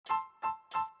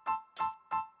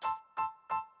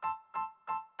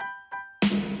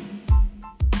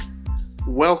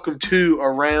Welcome to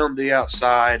Around the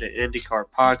Outside, an IndyCar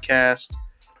podcast,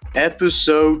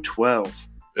 episode 12.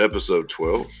 Episode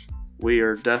 12. We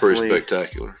are Pretty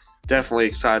spectacular. definitely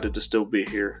excited to still be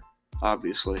here,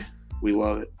 obviously. We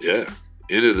love it. Yeah.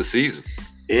 End of the season.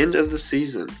 End of the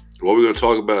season. What are we going to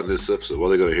talk about in this episode? What are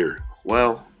they going to hear?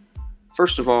 Well,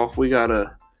 first of all, we got to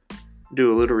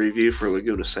do a little review for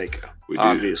Laguna Seca,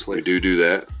 obviously. We do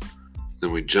that.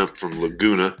 Then we jump from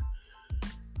Laguna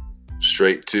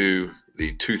straight to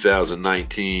the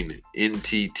 2019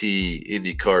 NTT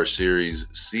IndyCar Series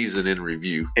season in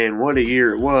review. And what a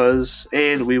year it was,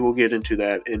 and we will get into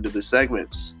that into the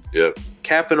segments. Yep.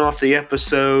 Capping off the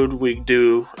episode, we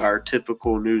do our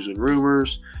typical news and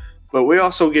rumors, but we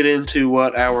also get into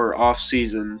what our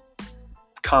off-season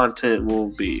content will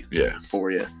be for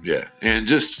you. Yeah, and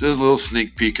just a little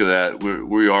sneak peek of that.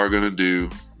 We are going to do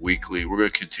weekly. We're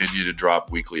going to continue to drop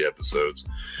weekly episodes.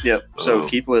 Yep. So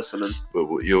keep listening. But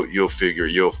you'll figure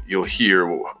you'll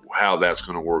hear how that's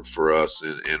going to work for us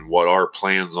and what our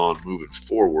plans on moving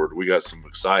forward. We got some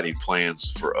exciting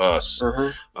plans for us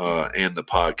and the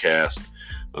podcast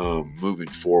moving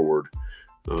forward.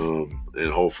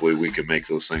 And hopefully we can make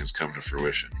those things come to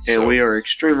fruition. And we are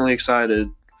extremely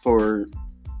excited for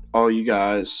all you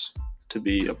guys to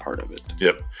be a part of it.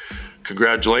 Yep.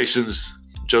 Congratulations,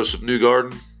 Joseph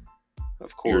Newgarden.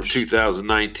 Of course. Your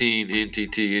 2019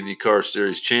 NTT IndyCar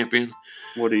Series champion.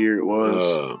 What a year it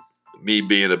was. Me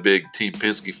being a big Team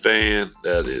Penske fan,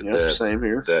 same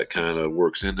here. That kind of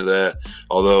works into that.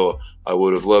 Although I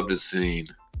would have loved to have seen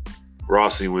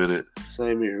Rossi win it.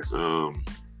 Same here. I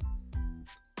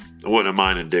wouldn't have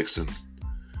minded Dixon.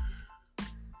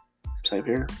 Same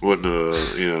here. Wouldn't have,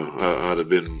 I'd have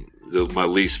been, my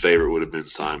least favorite would have been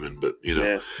Simon, but,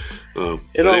 it all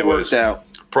worked out.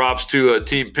 Props to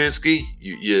Team Penske.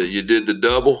 You did the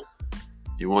double.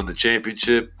 You won the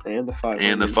championship. And the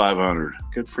 500. 500.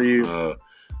 Good for you.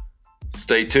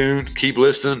 Stay tuned. Keep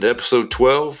listening to episode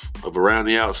 12 of Around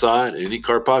the Outside, an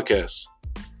IndyCar podcast.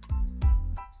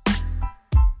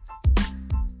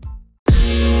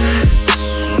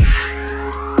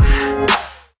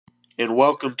 And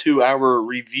welcome to our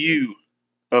review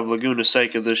of Laguna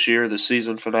Seca this year, the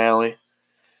season finale.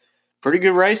 Pretty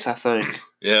good race, I think.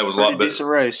 Yeah, it was a lot better. Decent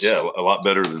race. Yeah, a lot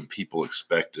better than people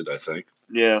expected, I think.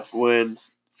 Yeah, when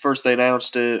first they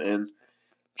announced it and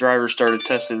drivers started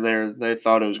testing there, they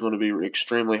thought it was going to be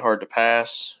extremely hard to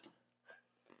pass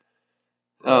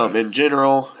in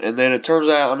general. And then it turns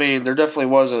out, there definitely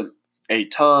wasn't a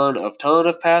ton of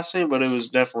passing, but it was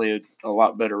definitely a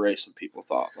lot better race than people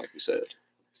thought, like we said.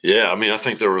 Yeah, I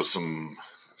think there was some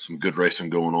good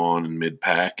racing going on in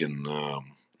mid-pack, and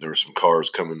there were some cars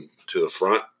coming to the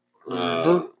front.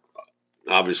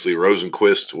 Obviously,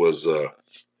 Rosenquist was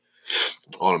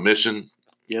on a mission.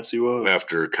 Yes, he was.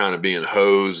 After kind of being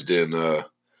hosed in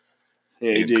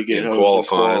he did get hosed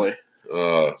qualifying.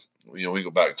 We can go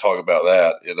back and talk about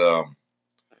that.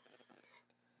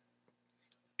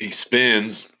 He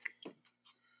spins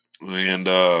and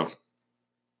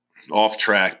off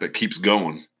track, but keeps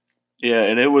going. Yeah,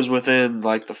 and it was within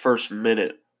like the first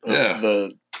minute of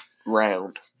the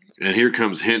round. And here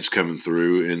comes Hinch coming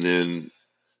through, and then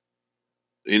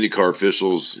IndyCar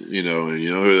officials, and you know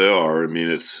who they are.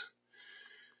 It's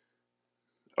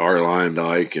Arie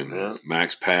Luyendyk and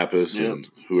Max Pappas and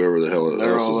whoever the hell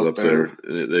else is up there.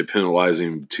 They penalize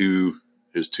him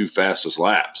his two fastest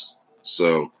laps.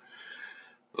 So,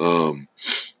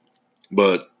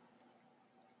 but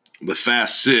the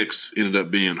fast six ended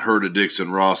up being Herta,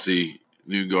 Dixon, Rossi,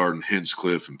 Newgarden,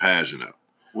 Hinchcliffe, and Pagenaud.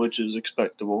 Which is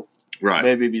expectable. Right.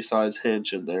 Maybe besides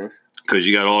Hinch in there. Because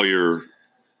you got all the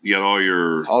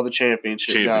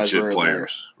championship guys were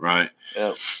players, right?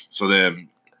 Yeah. So then,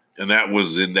 and that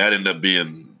ended up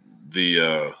being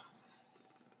the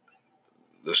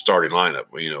starting lineup.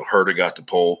 Herta got the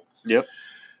pole. Yep.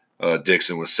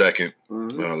 Dixon was second.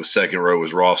 The second row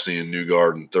was Rossi and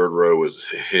Newgarden. Third row was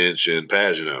Hinch and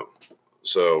Pagenaud.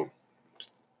 So,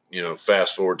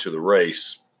 fast forward to the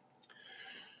race.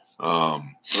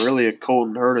 Really a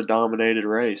Colton Herta dominated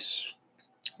race.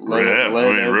 Really,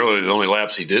 the only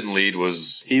laps he didn't lead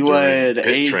was he led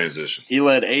pit transition. He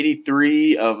led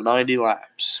 83 of 90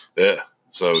 laps. Yeah.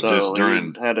 So just he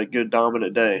had a good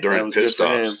dominant day. During pit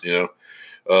stops,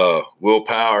 Will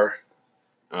Power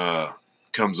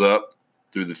comes up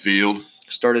through the field.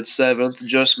 Started 7th,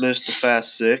 just missed the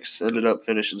fast 6, ended up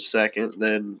finishing 2nd.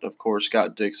 Then, of course,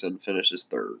 Scott Dixon finishes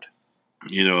 3rd.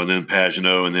 And then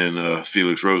Pagenaud and then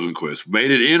Felix Rosenquist.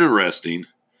 Made it interesting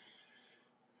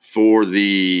for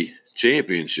the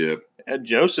championship. And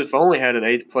Joseph only had an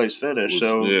 8th place finish,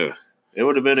 it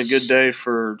would have been a good day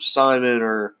for Simon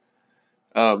or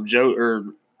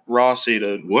Rossi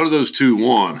to. One of those two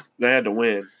won. They had to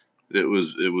win. It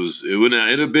would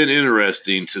have been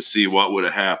interesting to see what would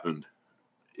have happened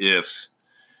if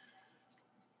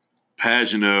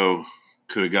Pagenaud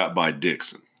could have got by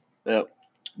Dixon. Yep.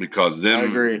 Because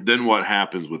then what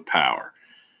happens with Power?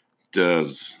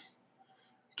 Does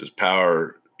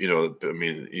Power, I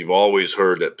mean, you've always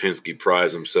heard that Penske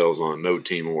prides themselves on no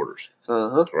team orders.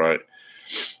 Right?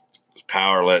 Does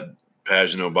Power let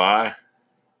Pagenaud by?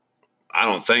 I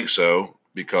don't think so,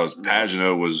 because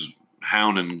Pagenaud was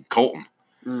hounding Colton.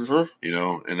 And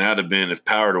that'd have been, if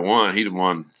Power had won, he'd have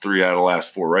won 3 out of the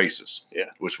last 4 races. Yeah,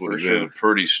 which would have been a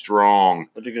pretty strong.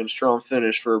 Would have been a strong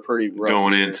finish for a pretty rough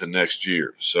going year. into next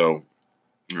year. So,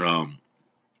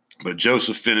 but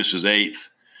Joseph finishes 8th,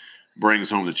 brings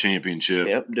home the championship.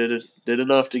 Yep, did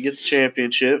enough to get the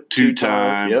championship.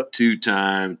 Two-time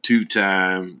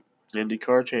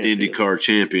IndyCar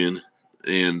champion,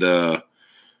 and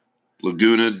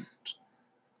Laguna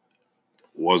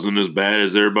wasn't as bad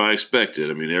as everybody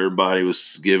expected. I mean, everybody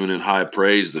was giving it high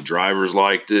praise. The drivers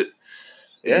liked it.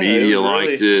 The media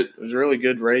liked it. It was a really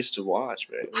good race to watch,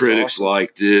 man. Critics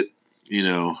liked it. Me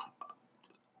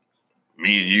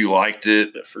and you liked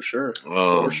it. Yeah, for sure.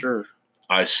 For sure.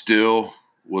 I still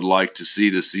would like to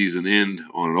see the season end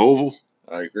on an oval.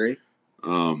 I agree.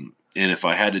 And if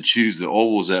I had to choose the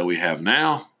ovals that we have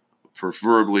now,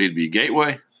 preferably it'd be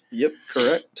Gateway. Yep,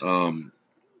 correct.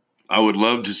 I would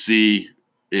love to see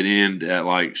it end at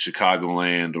like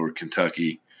Chicagoland or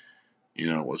Kentucky,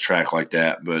 a track like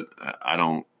that. But I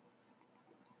don't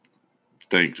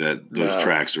think that those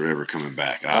tracks are ever coming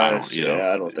back. I don't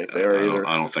think they are either.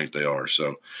 I don't think they are.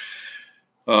 So,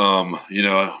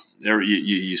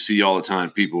 you see all the time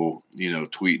people,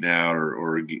 tweeting out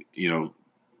or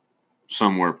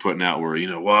somewhere putting out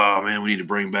where, wow, man, we need to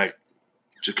bring back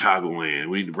Chicagoland.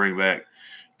 We need to bring back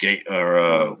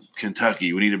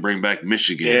Kentucky. We need to bring back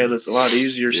Michigan. Yeah, and it's a lot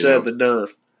easier said than done.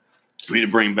 We need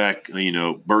to bring back,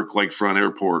 Burke Lakefront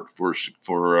Airport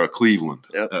for Cleveland.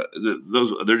 Yep.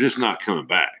 Those they're just not coming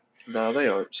back. No, they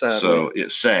aren't. Sadly. So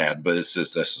it's sad, but it's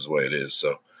just that's just the way it is.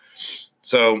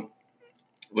 So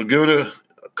Laguna,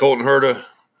 Colton Herta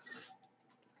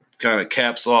kind of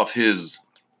caps off his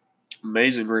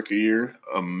amazing rookie year.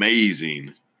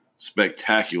 Amazing,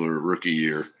 spectacular rookie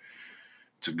year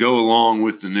to go along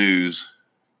with the news.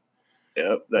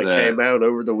 Yep, that came out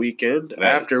over the weekend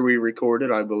after we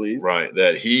recorded, I believe. Right,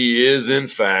 that he is, in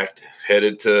fact,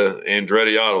 headed to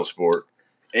Andretti Autosport.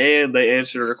 And they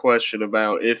answered a question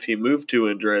about if he moved to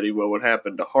Andretti, what would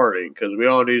happen to Harding, because we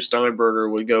all knew Steinberger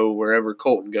would go wherever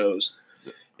Colton goes.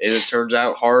 And it turns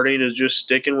out Harding is just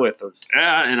sticking with him.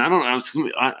 And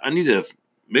I need to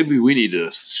 – maybe we need to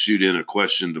shoot in a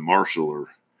question to Marshall or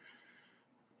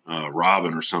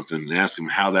Robin or something and ask him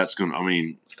how that's going to – I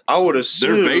mean – I would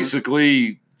assume they're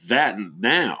basically that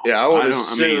now. Yeah, I would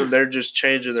assume they're just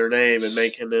changing their name and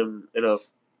making him an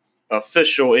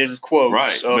official, in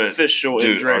quotes, official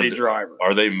Andretti driver.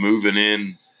 Are they moving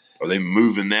in? Are they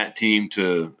moving that team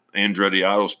to Andretti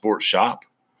Autosport shop?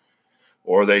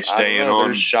 Or are they staying on?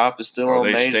 Their shop is still on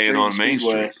Main Street. Are they staying on Main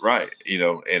Street? Right.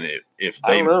 And if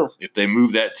they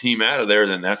move that team out of there,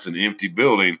 then that's an empty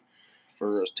building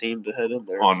for a team to head in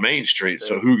there on Main Street. Yeah.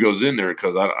 So who goes in there?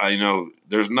 Because I know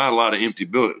there's not a lot of empty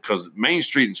buildings because Main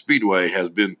Street and Speedway has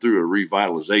been through a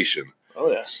revitalization.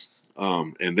 Oh yeah.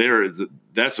 And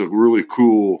that's a really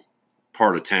cool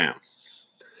part of town.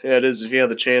 Yeah, it is. If you have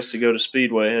the chance to go to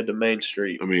Speedway, head to Main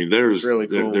Street. I mean, really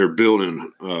cool. They're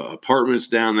building apartments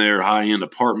down there, high-end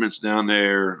apartments down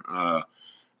there.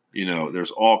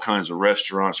 There's all kinds of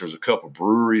restaurants. There's a couple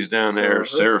breweries down there.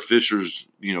 Sarah Fisher's,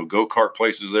 go-kart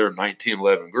places there,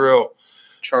 1911 Grill.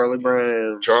 Charlie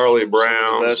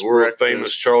Brown's, world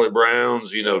famous Charlie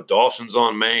Brown's. Dawson's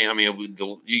on Main. I mean,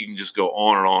 you can just go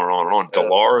on and on and on and on. Yep.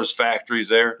 Delara's factory's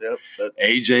there. Yep.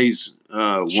 AJ's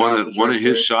one of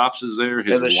his shops is there.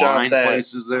 His wine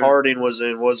place is there. Harding was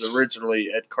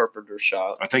originally at Carpenter's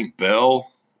shop. I think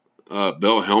Bell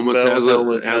Helmets has a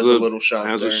little shop.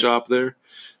 Has a shop there.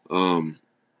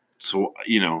 So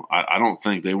I don't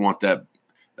think they want that.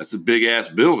 That's a big ass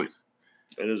building.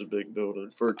 It is a big building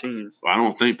for a team. I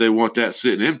don't think they want that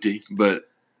sitting empty, but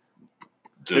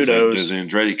does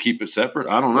Andretti keep it separate?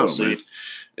 I don't know. We'll see.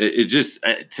 It just,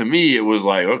 to me, it was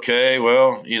like, okay,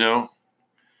 well,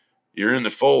 you're in the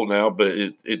fold now, but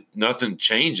it nothing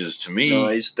changes to me. No,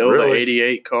 he's still the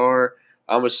 88 car.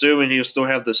 I'm assuming he'll still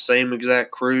have the same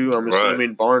exact crew. I'm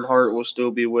assuming Barnhart will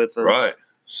still be with him. Right.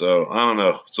 So I don't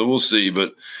know. So we'll see.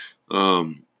 But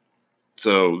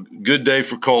so good day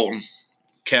for Colton.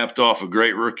 Capped off a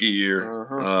great rookie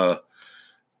year.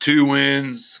 2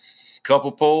 wins,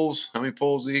 couple poles. How many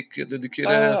poles did the kid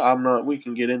have? I'm not. We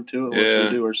can get into it once we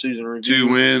do our season review.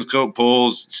 2 wins, couple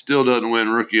poles. Still doesn't win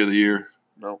Rookie of the Year.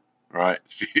 No. Right.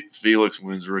 Felix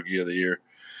wins Rookie of the Year.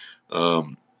 But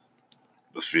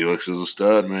Felix is a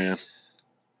stud, man.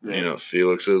 Yeah.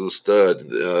 Felix is a stud.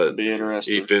 Be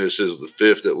interesting. He finishes the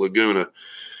 5th at Laguna.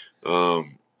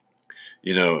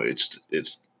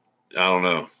 It's I don't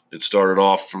know. It started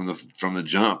off from the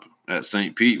jump at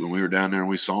St. Pete when we were down there and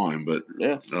we saw him, but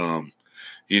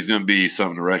he's going to be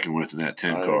something to reckon with in that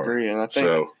 10 car. I agree, and I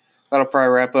think that'll probably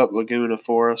wrap up Laguna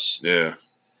for us. Yeah.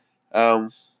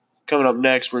 Coming up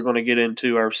next, we're going to get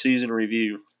into our season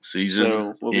review. So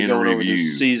we'll be going over the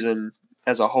season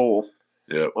as a whole.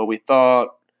 Yeah. What we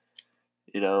thought,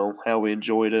 how we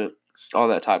enjoyed it, all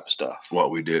that type of stuff.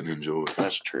 What we didn't enjoy.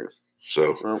 That's true.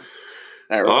 So, well,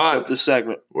 that wraps up this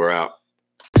segment. We're out.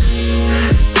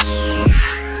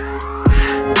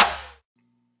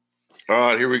 All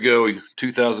right, here we go.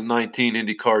 2019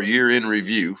 IndyCar year in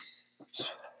review.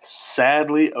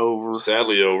 Sadly over.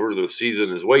 The season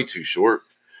is way too short.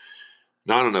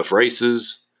 Not enough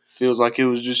races. Feels like it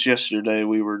was just yesterday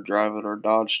we were driving our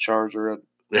Dodge Charger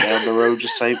down the road to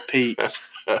St. Pete.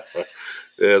 Yeah,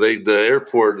 the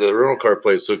airport, the rental car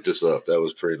place hooked us up. That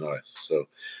was pretty nice. So,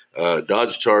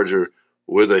 Dodge Charger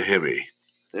with a Hemi.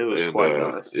 It was quite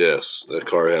nice. Yes, that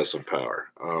car has some power.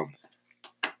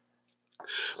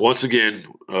 Once again,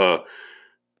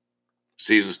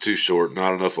 season's too short.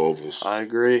 Not enough ovals. I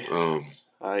agree.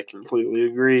 I completely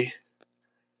agree.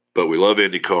 But we love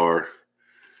IndyCar.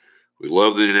 We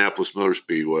love the Indianapolis Motor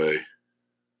Speedway.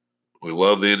 We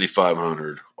love the Indy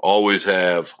 500. Always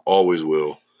have, always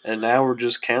will. And now we're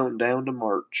just counting down to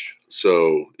March.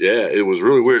 So, yeah, it was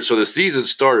really weird. So the season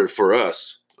started for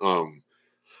us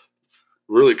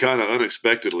really kind of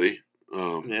unexpectedly.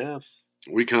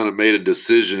 We kind of made a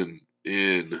decision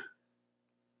when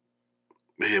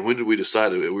did we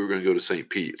decide we were going to go to St.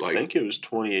 Pete? I think it was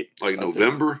 28. Like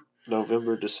November?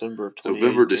 November, December of 2018.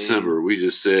 November, December. We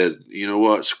just said, you know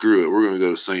what? Screw it. We're going to go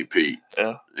to St. Pete.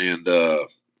 Yeah. And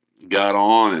got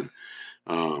on.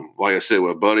 And like I said,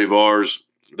 with a buddy of ours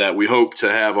that we hope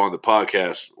to have on the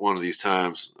podcast one of these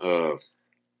times was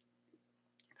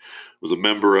a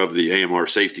member of the AMR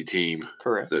safety team.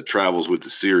 Correct. That travels with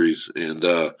the series. And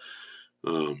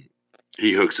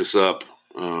he hooks us up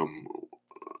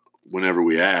whenever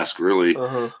we ask, really.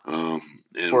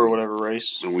 For whatever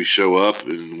race. And we show up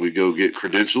and we go get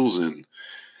credentials, and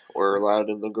we're allowed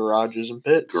in the garages and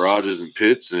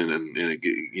pits. And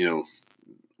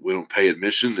we don't pay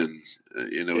admission, and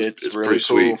it's really pretty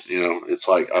cool. Sweet. It's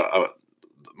like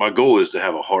my goal is to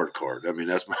have a hard card. I mean,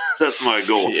 that's my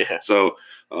goal. Yeah. So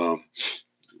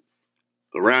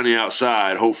around the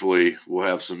outside, hopefully we'll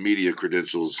have some media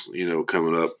credentials,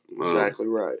 coming up. Exactly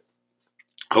right.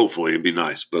 Hopefully it'd be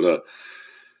nice, but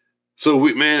so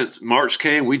March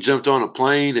came. We jumped on a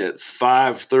plane at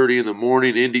 5:30 in the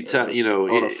morning, Indy time.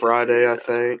 On a Friday, I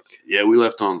think. Yeah, we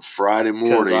left on Friday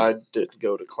morning. Because I didn't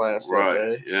go to class that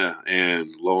day. Yeah, and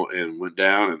went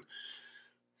down and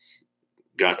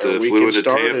flew into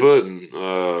Tampa and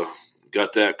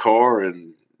got that car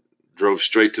and drove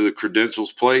straight to the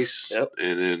credentials place. Yep.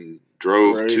 And then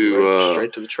drove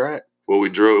straight to the track. Well,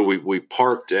 we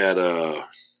parked at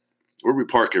where we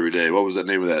park every day. What was that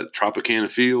name of that? Tropicana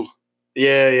Field?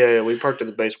 Yeah. We parked at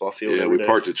the baseball field. Yeah,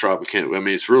 parked at Tropicana. I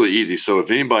mean, it's really easy. So if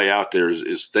anybody out there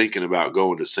is thinking about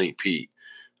going to St. Pete,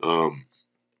 St.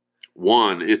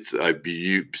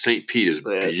 Pete is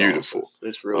beautiful. Awesome.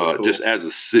 It's really cool. Just as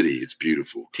a city, it's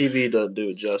beautiful. TV doesn't do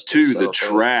it justice. Two, the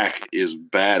track is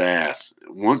badass.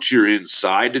 Once you're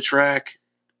inside the track,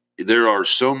 there are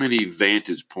so many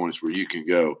vantage points where you can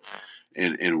go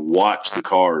and watch the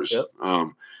cars. Yep.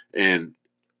 And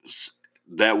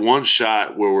that one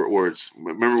shot where it's,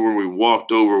 remember when we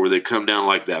walked over where they come down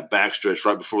like that backstretch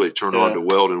right before they turn on to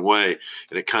Weldon Way,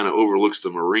 and it kind of overlooks the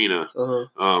marina.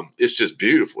 It's just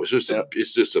beautiful. It's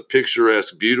just a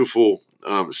picturesque, beautiful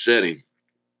setting.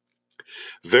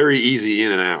 Very easy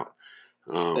in and out.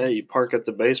 You park at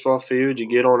the baseball field. You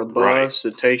get on a bus. Right.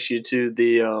 It takes you to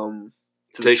the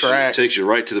the track. It takes you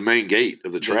right to the main gate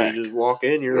of the track. You just walk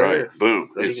in. You're there.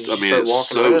 Boom. It's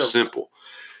so simple.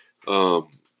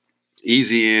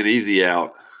 Easy in, easy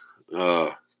out.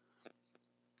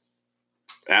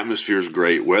 Atmosphere's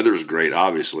great. Weather's great,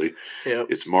 obviously. Yep.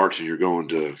 It's March and you're going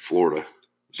to Florida.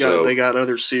 They got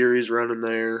other series running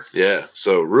there. Yeah.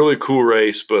 So really cool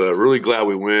race, but really glad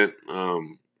we went.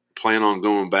 Plan on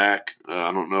going back.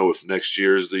 I don't know if next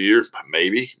year is the year.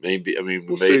 Maybe. I mean,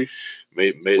 we'll see.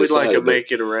 We'd like to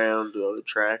make it around the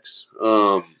tracks.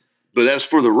 But as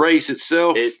for the race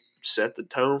itself, set the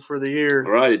tone for the year.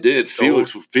 All right, it did.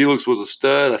 Felix was a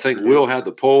stud. I think Will had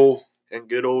the pole. And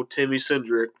good old Timmy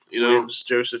Cindric wins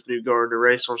Joseph Newgarden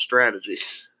race on strategy.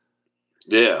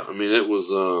 Yeah, I mean it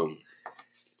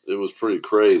was pretty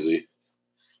crazy.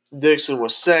 Dixon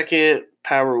was second.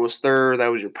 Power was third. That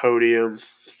was your podium.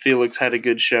 Felix had a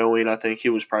good showing. I think he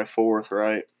was probably fourth,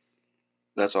 right?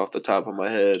 That's off the top of my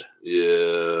head.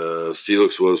 Yeah,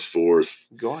 Felix was fourth.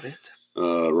 Got it.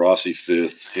 Rossi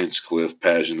fifth. Hinchcliffe,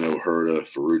 Pagenaud, Herta,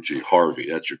 Ferrucci, Harvey.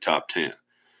 That's your top 10.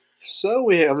 So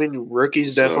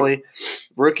rookies definitely.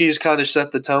 Rookies kind of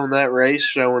set the tone that race,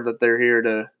 showing that they're here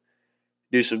to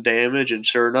do some damage. And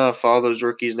sure enough, all those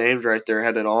rookies' names right there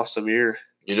had an awesome year.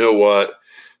 You know what?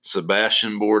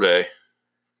 Sebastian Bourdais,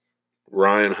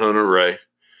 Ryan Hunter-Reay,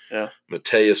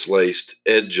 Matthias Laced,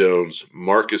 Ed Jones,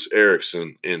 Marcus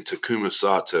Ericsson, and Takuma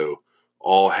Sato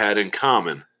all had in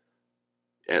common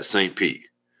at St. Pete.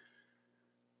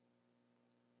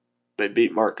 They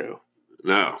beat Marco.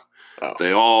 No. Oh.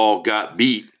 They all got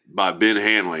beat by Ben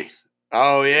Hanley.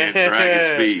 Oh, yeah. And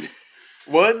Dragon Speed.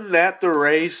 Wasn't that the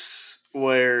race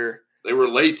where they were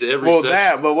late to every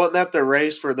session? But wasn't that the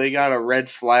race where they got a red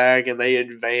flag and they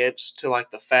advanced to like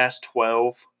the Fast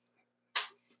 12?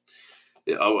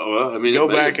 Yeah, well, I mean, go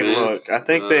back and look. I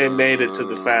think they had made it to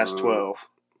the Fast 12.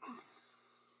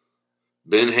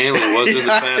 Ben Hanley was in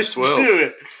the Fast 12. Do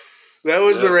it. That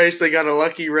was the race they got a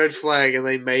lucky red flag and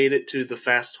they made it to the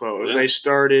Fast 12. Yeah. They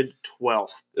started 12th.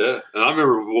 Yeah, and I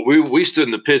remember we stood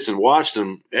in the pits and watched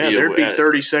them. Yeah, there'd be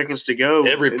 30 seconds to go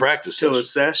every practice till a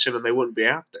session, and they wouldn't be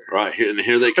out there. Right here, and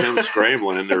here they come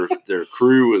scrambling, and their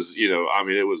crew was,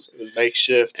 it was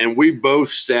makeshift. And we both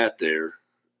sat there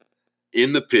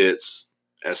in the pits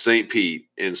at St. Pete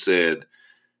and said,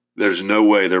 "There's no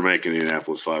way they're making the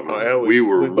Indianapolis 500." Oh, yeah, we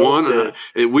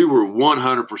were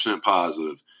 100%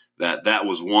 positive that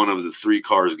was one of the 3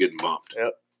 cars getting bumped.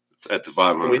 Yep. At the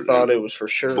 500. We thought it was for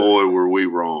sure. Boy, were we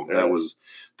wrong. Yeah.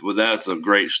 That's a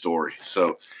great story.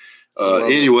 So,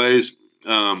 anyways,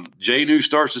 Jay New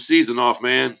starts the season off,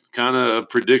 man. Kind of a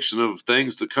prediction of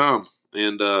things to come.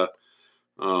 And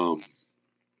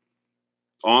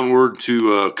onward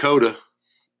to COTA.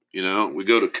 We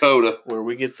go to COTA. Where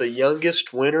we get the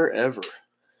youngest winner ever.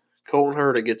 Colton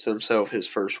Herta gets himself his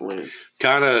first win.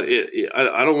 Kind of,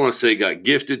 I don't want to say got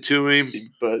gifted to him,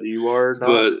 but you are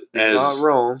not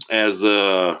wrong. As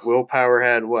Will Power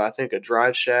had I think a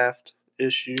drive shaft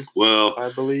issue. Well,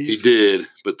 I believe he did.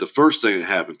 But the first thing that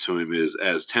happened to him is,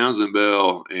 as Townsend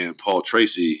Bell and Paul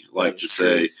Tracy like to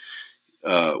say,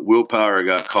 Will Power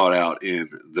got caught out in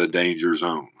the danger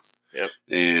zone. Yep,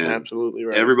 and absolutely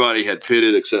right. Everybody had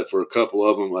pitted except for a couple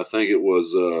of them. I think it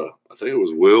was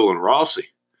Will and Rossi.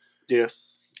 Yeah.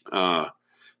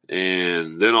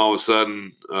 And then all of a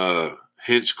sudden,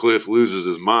 Hinchcliffe loses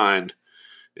his mind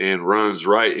and runs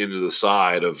right into the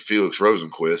side of Felix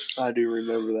Rosenqvist. I do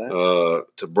remember that.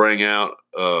 To bring out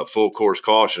full course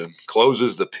caution,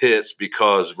 closes the pits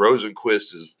because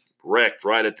Rosenqvist is wrecked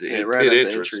right at the pit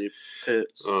entrance.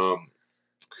 Pits.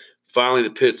 Finally,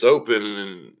 the pits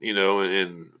open,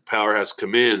 and Power has to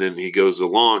come in, and he goes to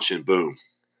launch, and boom.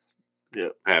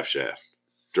 Yep. Half shaft.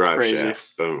 Drive shaft,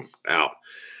 boom, out.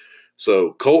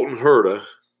 So Colton Herta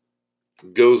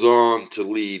goes on to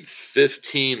lead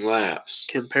 15 laps.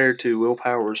 Compared to Will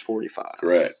Power's 45.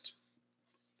 Correct.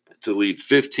 To lead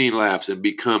 15 laps and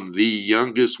become the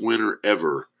youngest winner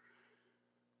ever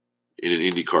in an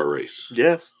IndyCar race.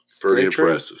 Yeah. Pretty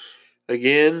impressive. True.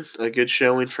 Again, a good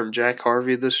showing from Jack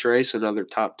Harvey this race. Another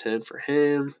top 10 for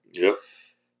him. Yep.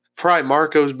 Probably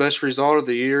Marco's best result of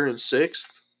the year in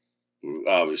 6th.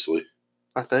 Obviously.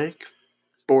 I think.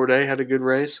 Bourdais had a good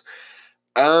race.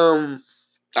 I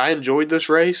enjoyed this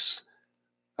race.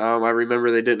 I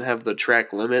remember they didn't have the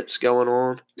track limits going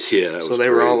on. Yeah, so they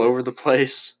were all over the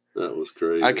place. That was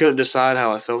crazy. I couldn't decide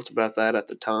how I felt about that at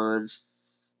the time.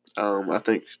 I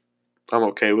think I'm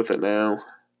okay with it now.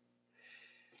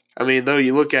 I mean, though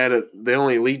you look at it, the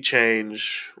only lead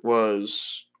change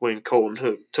was when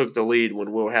Colton took the lead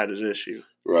when Will had his issue.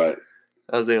 Right.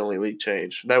 That was the only lead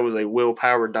change. That was a Will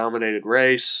Power dominated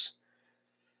race.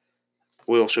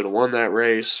 Will should have won that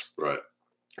race. Right.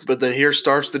 But then here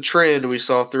starts the trend we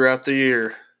saw throughout the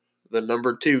year. The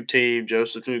number 2 team,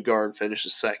 Joseph Newgarden,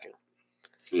 finishes second.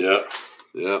 Yeah.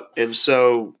 Yeah. And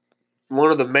so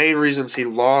one of the main reasons he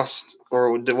lost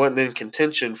or wasn't in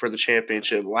contention for the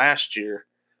championship last year,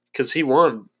 because he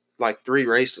won like 3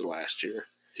 races last year.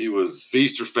 He was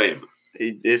feast or famine.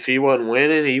 If he wasn't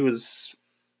winning, he was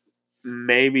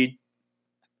maybe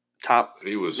top.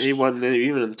 He wasn't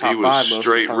even in the top 5 most of the time. He was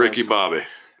straight Ricky Bobby.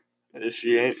 If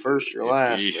you ain't first, you're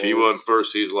last. If he wasn't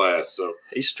first, he's last. So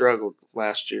he struggled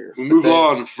last year. We move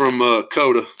on from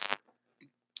COTA.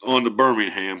 on to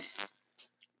Birmingham.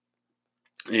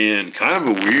 And kind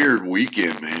of a weird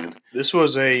weekend, man. This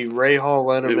was a Ray Hall,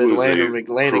 Letterman, Lander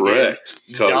McLanigan correct,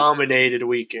 dominated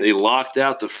weekend. They locked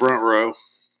out the front row.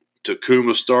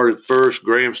 Takuma started first.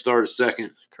 Graham started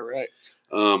second. Correct.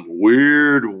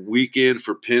 Weird weekend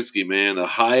for Penske, man. The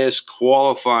highest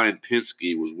qualifying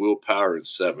Penske was Will Power in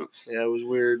 7th. Yeah, it was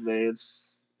weird, man.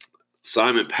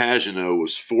 Simon Pagenaud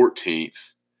was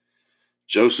 14th.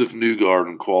 Joseph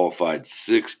Newgarden qualified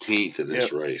 16th in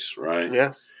this race, right?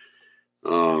 Yeah.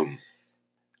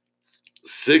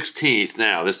 16th.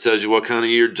 Now, this tells you what kind of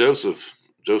year Joseph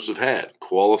had.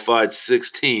 Qualified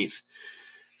 16th,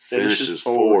 finishes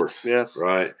 4th. Yeah.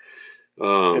 Right.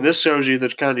 And this shows you the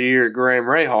kind of year Graham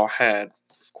Rahal had.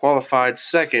 Qualified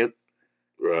second.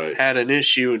 Right. Had an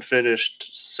issue and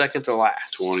finished second to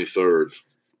last. 23rd.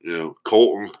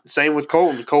 Colton. Same with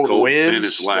Colton. Colton wins,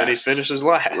 finished last. then he finishes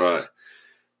last. Right.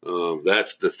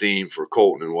 That's the theme for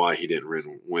Colton and why he didn't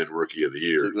win Rookie of the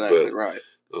Year. That's exactly right.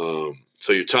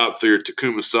 So your top three are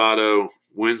Takuma Sato,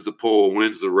 wins the pole,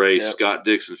 wins the race. Yep. Scott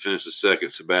Dixon finishes second.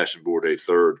 Sebastian Bourdais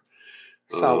third.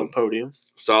 Solid podium.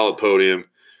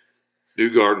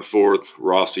 Newgarden fourth.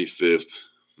 Rossi fifth.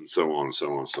 And so on and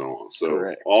so on and so on. So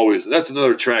correct. Always, that's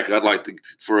another track I'd like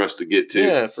for us to get to.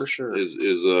 Yeah, for sure.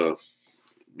 Is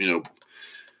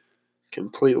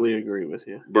completely agree with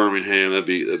you. Birmingham, that'd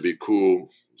be cool.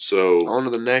 So on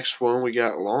to the next one, we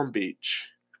got Long Beach.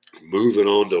 Moving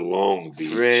on to Long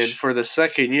Beach. And for the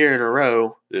second year in a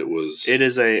row, it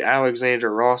is a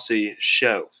Alexander Rossi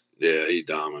show. Yeah, he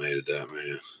dominated that,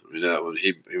 man. I mean that one.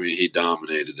 He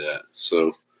dominated that.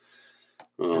 So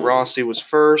Rossi was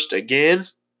first again.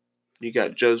 You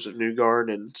got Joseph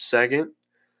Newgarden in second,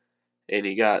 and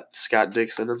you got Scott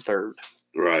Dixon in third.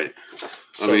 Right.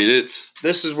 So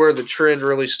this is where the trend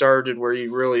really started, where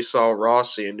you really saw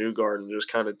Rossi and Newgarden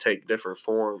just kind of take different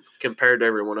form compared to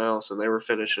everyone else, and they were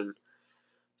finishing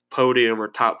podium or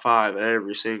top 5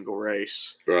 every single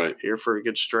race. Right. Here for a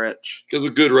good stretch. It was a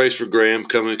good race for Graham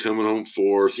coming home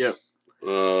fourth. Yep.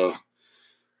 Rosenquist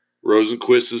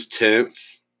is 10th.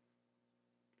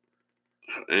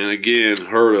 And again,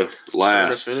 Herta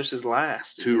last. Herta finishes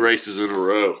last. 2 races in a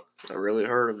row. I really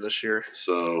hurt him this year.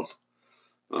 So,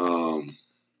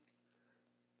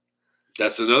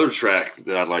 that's another track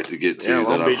that I'd like to get to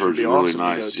that I've heard is really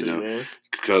nice,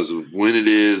 because of when it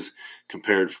is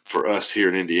compared for us here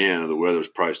in Indiana. The weather's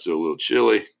probably still a little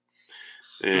chilly,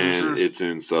 and it's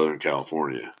in Southern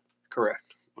California.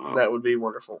 Correct. That would be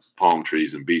wonderful. Palm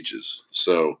trees and beaches.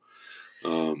 So,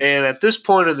 and at this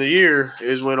point of the year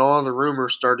is when all the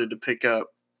rumors started to pick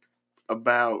up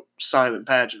about Simon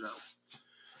Pagenaud.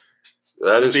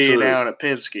 That is being true. out at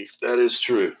Penske. That is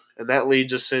true. And that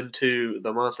leads us into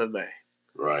the month of May.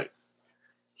 Right.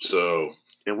 So.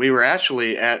 And we were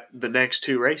actually at the next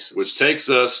 2 races. Which takes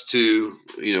us to,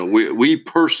 we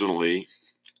personally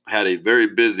had a very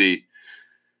busy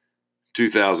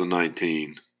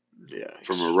 2019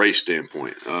 from a race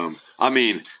standpoint.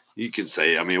 You can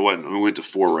say, we went to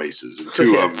 4 races, and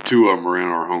two of them were in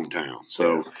our hometown.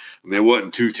 So, it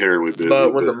wasn't too terribly busy.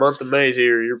 But when the month of May's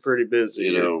here, you're pretty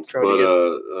busy. Trying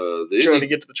to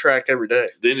get to the track every day.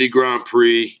 The Indy Grand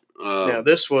Prix. Now,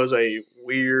 this was a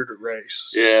weird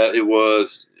race. Yeah, it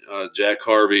was. Jack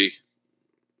Harvey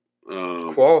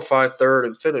qualified third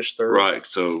and finished third. Right,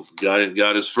 so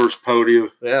got his first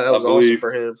podium. Yeah, that was awesome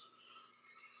for him.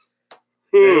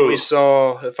 And we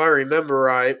saw, if I remember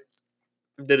right,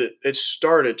 it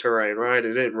started to rain, right?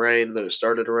 It didn't rain, then it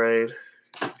started to rain.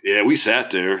 Yeah, we sat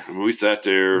there. We sat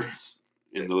there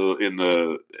in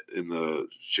the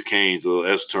chicanes, the little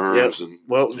S turns. Yep.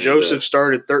 Joseph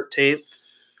started 13th.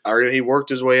 He worked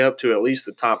his way up to at least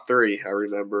the top 3. I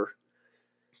remember.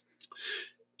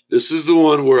 This is the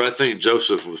one where I think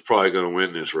Joseph was probably going to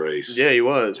win this race. Yeah, he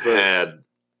was. But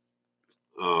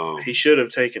he should have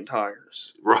taken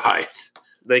tires. Right.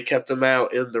 They kept him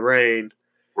out in the rain.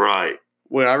 Right.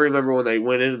 Well, I remember when they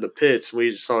went into the pits,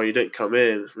 we saw you didn't come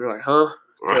in. We were like, huh?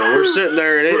 Right. We're sitting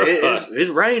there, and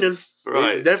it's raining.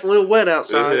 Right. It's definitely wet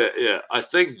outside. Yeah. I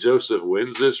think Joseph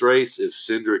wins this race if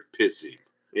Cindric pits him.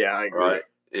 Yeah, I agree. Right.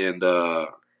 And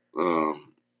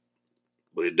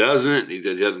but he doesn't. He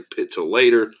doesn't pit till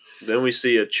later. Then we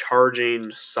see a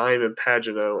charging Simon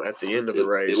Pagenaud at the end of the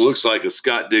race. It looks like a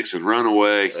Scott Dixon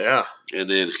runaway. Yeah. And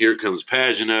then here comes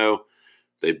Pagenaud.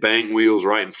 They bang wheels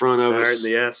right in front of us. Right in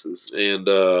the S's. And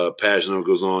Pagenaud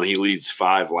goes on. He leads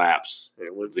 5 laps.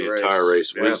 Wins the entire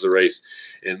race. Wins the race.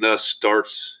 And thus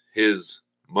starts his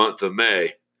month of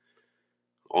May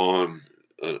on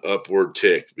an upward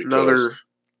tick. No,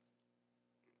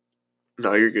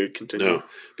 you're good. Continue. No,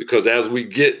 because as we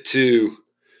get to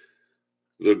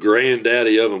the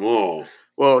granddaddy of them all.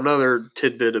 Well, another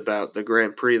tidbit about the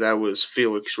Grand Prix, that was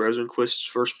Felix Rosenquist's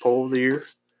first pole of the year.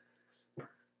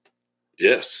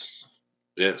 Yes.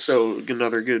 Yes. So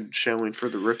another good showing for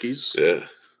the rookies. Yeah.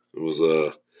 It was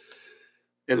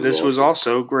and this was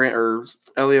also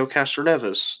Elio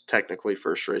Castroneves technically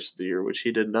first race of the year, which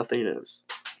he did nothing in.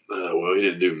 Well, he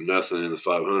didn't do nothing in the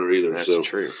 500 either. That's so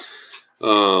true.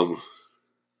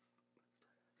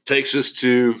 Takes us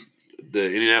to the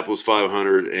Indianapolis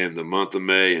 500 and the month of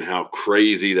May and how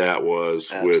crazy that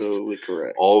was. Absolutely with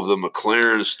correct. All of the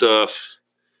McLaren stuff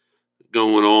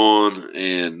going on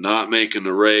and not making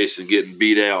the race and getting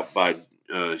beat out by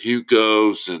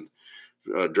Hucos and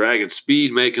Dragon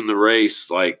Speed making the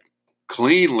race like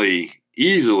cleanly,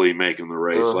 easily making the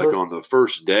race like on the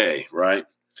first day, right?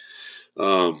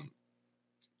 But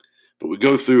we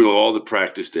go through all the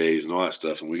practice days and all that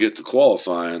stuff, and we get to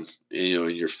qualifying. And,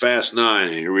 in your Fast 9,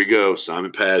 and here we go.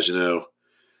 Simon Pagenaud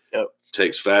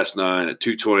takes Fast 9 at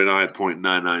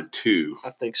 229.992. I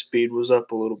think speed was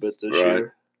up a little bit this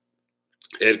year.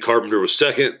 Ed Carpenter was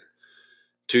second,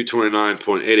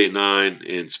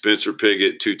 229.889, and Spencer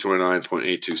Pigot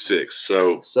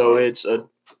 229.826. So it's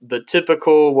the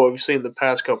typical what we've seen the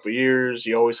past couple of years.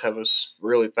 You always have a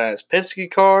really fast Penske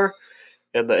car.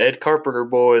 And the Ed Carpenter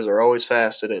boys are always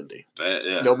fast at Indy.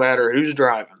 No matter who's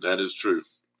driving. That is true.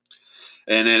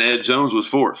 And then Ed Jones was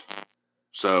fourth.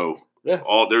 So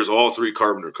there's all three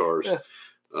Carpenter cars.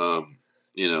 Yeah.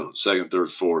 Second, third,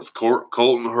 fourth.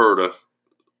 Colton Herta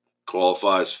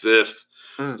qualifies fifth.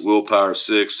 Will Power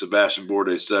sixth. Sebastian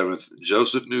Bourdais seventh.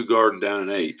 Joseph Newgarden down in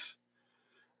eighth.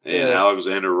 And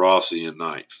Alexander Rossi in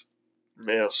ninth.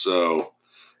 Yeah. So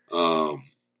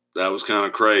that was kind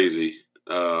of crazy.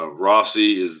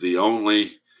 Rossi is the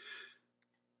only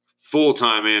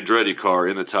full-time Andretti car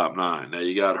in the top 9. Now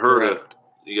you got Herta. Correct.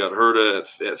 You got Herta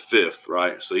at fifth,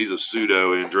 right? So he's a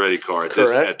pseudo Andretti car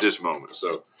at this moment.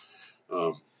 So,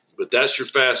 but that's your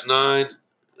Fast 9.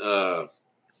 You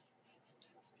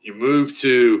move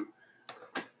to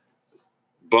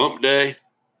Bump Day.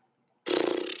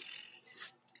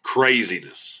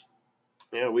 Craziness.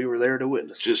 Yeah, we were there to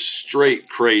witness. Just straight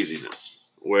craziness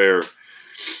where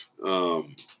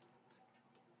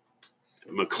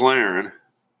McLaren,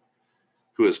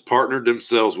 who has partnered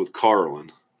themselves with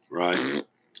Carlin, right?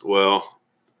 Well,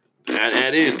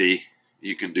 at Indy,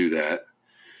 you can do that.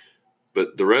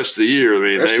 But the rest of the year, I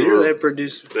mean,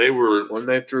 they were when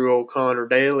they threw old Connor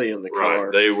Daly in the car.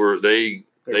 Right, they were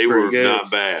not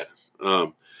bad.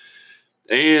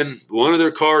 And one of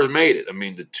their cars made it. I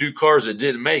mean, the two cars that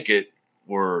didn't make it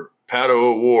were Pato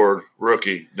O'Ward,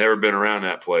 rookie, never been around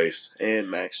that place, and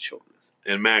Max Chilton,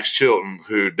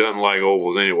 who doesn't like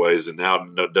ovals anyways, and now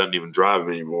doesn't even drive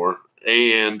them anymore,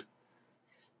 and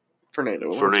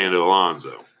Fernando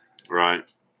Alonso, right?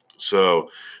 So,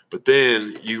 but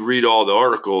then you read all the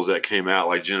articles that came out,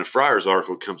 like Jenna Fryer's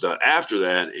article comes out after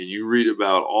that, and you read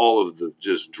about all of the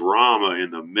just drama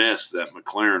and the mess that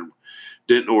McLaren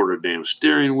didn't order a damn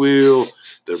steering wheel.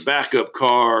 Their backup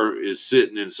car is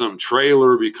sitting in some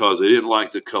trailer because they didn't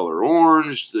like the color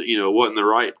orange. Wasn't the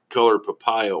right color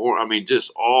papaya. I mean,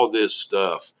 just all this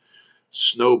stuff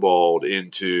snowballed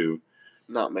into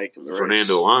not making the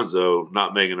Fernando Alonso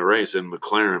not making the race and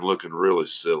McLaren looking really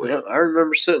silly. Yeah, I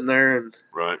remember sitting there and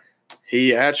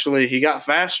he got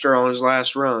faster on his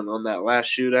last run on that last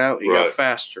shootout. He got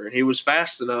faster, and he was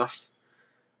fast enough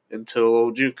until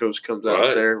old Juncos comes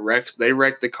out there. They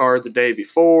wrecked the car the day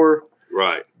before.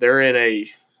 Right. They're in a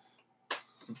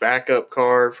backup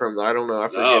car from I don't know. I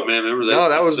forget. Oh man, remember that? No,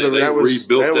 that was the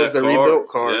rebuilt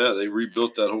car. Yeah, they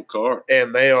rebuilt that whole car.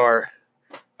 And they are.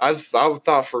 I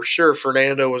thought for sure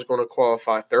Fernando was going to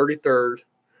qualify 33rd.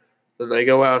 Then they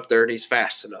go out there and he's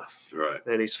fast enough. Right.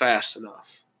 And he's fast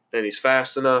enough. And he's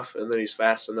fast enough. And then he's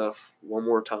fast enough one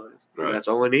more time. Right. And that's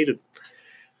all they needed.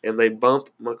 And they bump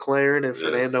McLaren and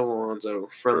Fernando Alonso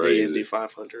from the Indy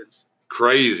 500.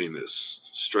 Craziness.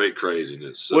 Straight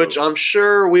craziness. So. Which I'm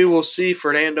sure we will see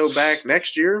Fernando back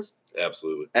next year.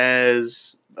 Absolutely.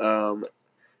 As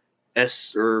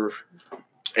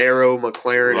Aero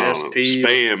McLaren SP.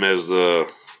 Spam as the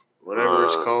whatever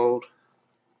it's called.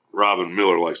 Robin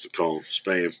Miller likes to call him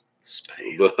Spam.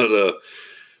 Spam. But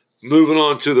moving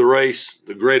on to the race,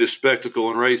 the greatest spectacle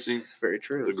in racing. Very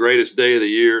true. The greatest day of the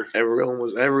year. Everyone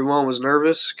was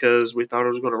nervous because we thought it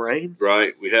was going to rain.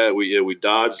 Right. We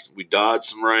dodged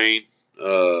some rain.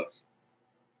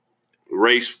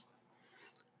 Race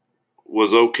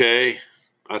was okay,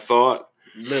 I thought.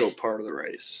 Middle part of the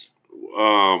race.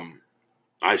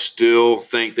 I still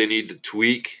think they need to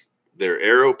tweak their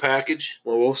aero package.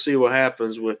 Well, we'll see what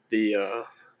happens with the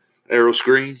Aero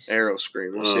screen. Aero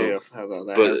screen. We'll see how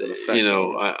that but, has an effect. You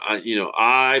know,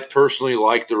 I personally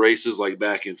like the races like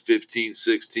back in 15,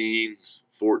 16,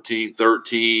 14,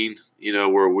 13, you know,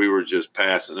 where we were just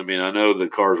passing. I mean, I know the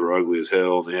cars were ugly as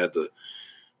hell and they had the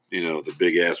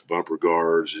big ass bumper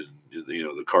guards and,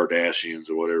 the Kardashians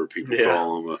or whatever people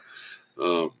call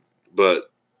them.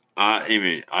 But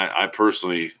I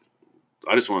personally,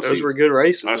 I just want to see. Those were good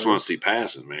races. I just want to see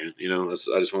passing, man.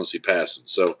 I just want to see passing.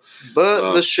 So,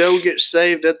 but the show gets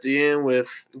saved at the end with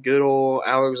good old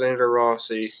Alexander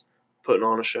Rossi putting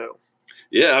on a show.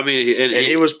 Yeah, I mean, and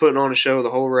he was putting on a show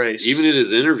the whole race. Even in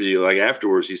his interview, like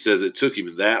afterwards, he says it took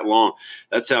him that long.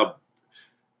 That's how.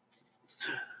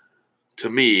 To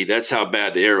me, that's how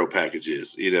bad the aero package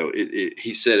is.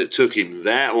 He said it took him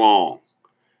that long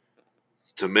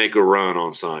to make a run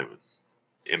on Simon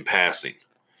in passing.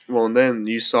 Well, and then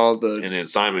you saw and then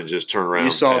Simon just turned around.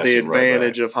 You saw the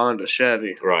advantage of Honda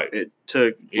Chevy. Right. It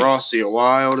took Rossi a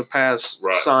while to pass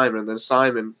Simon. Then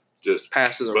Simon just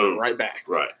passes him right back.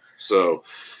 Right. So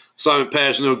Simon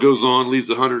Pagenaud goes on, leads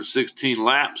 116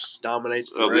 laps,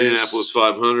 dominates the race. The Indianapolis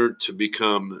 500 to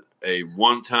become a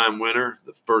one-time winner,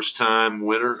 the first-time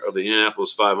winner of the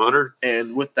Indianapolis 500.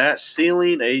 And with that,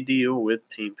 sealing a deal with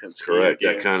Team Penske. Correct.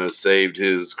 That kind of saved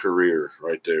his career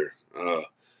right there.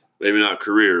 Maybe not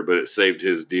career, but it saved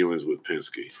his dealings with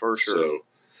Penske. For sure.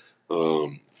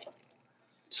 So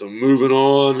moving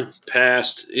on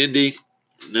past Indy,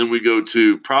 then we go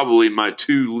to probably my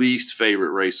two least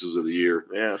favorite races of the year.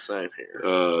 Yeah, same here.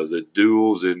 The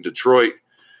duels in Detroit.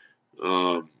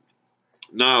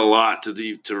 Not a lot to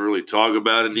really talk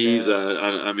about in these.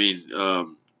 I mean,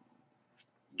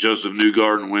 Joseph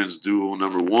Newgarden wins duel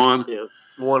number 1. Yeah.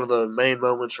 One of the main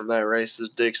moments from that race is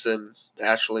Dixon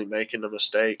actually making a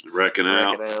mistake. Wrecking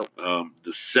out.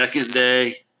 The second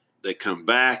day, they come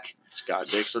back. Scott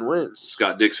Dixon wins.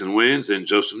 And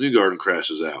Joseph Newgarden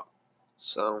crashes out.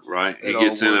 So right, he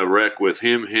gets in a wreck with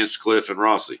him, Hinchcliffe, and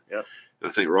Rossi. Yep. I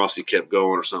think Rossi kept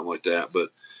going or something like that. But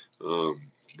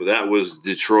that was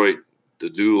Detroit. The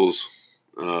duels.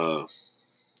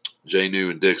 Jay New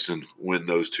and Dixon win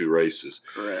those two races.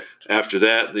 Correct. After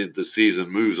that, the season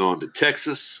moves on to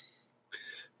Texas.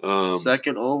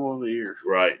 Second oval of the year.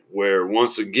 Right, where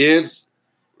once again,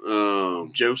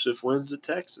 Joseph wins at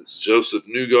Texas. Joseph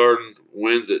Newgarden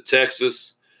wins at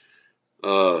Texas.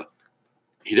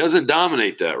 He doesn't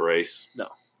dominate that race. No.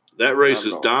 That race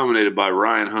is dominated by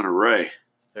Ryan Hunter-Reay.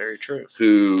 Very true.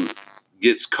 Who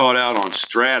gets caught out on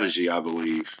strategy, I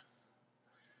believe.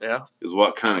 Yeah. Is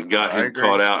what kind of got him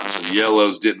caught out. And some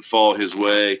yellows didn't fall his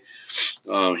way.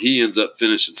 He ends up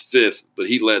finishing 5th, but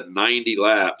he led 90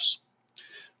 laps.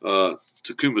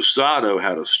 Takuma Sato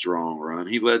had a strong run.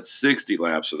 He led 60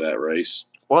 laps of that race.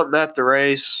 Wasn't that the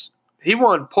race? He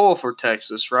won pole for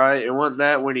Texas, right? And wasn't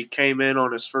that when he came in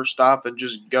on his first stop and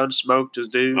just gun smoked his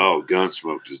dude? Oh, gun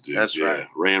smoked his dude. That's right.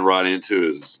 Ran right into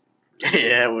his.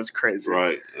 Yeah, it was crazy.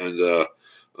 Right. And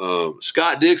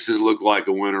Scott Dixon looked like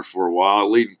a winner for a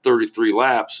while, leading 33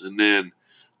 laps. And then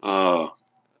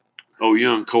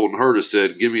young Colton Herta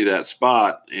said, "Give me that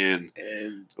spot." And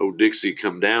Dixie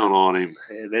come down on him.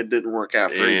 And it didn't work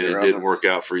out for either of them. And it didn't work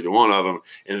out for either one of them.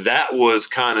 And that was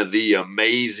kind of the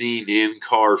amazing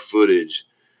in-car footage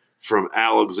from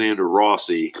Alexander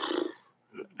Rossi,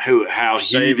 how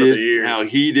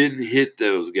he didn't hit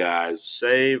those guys.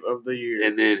 Save of the year.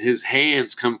 And then his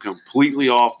hands come completely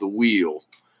off the wheel.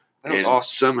 That was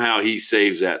awesome. Somehow he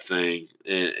saves that thing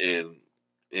and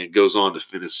goes on to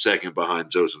finish second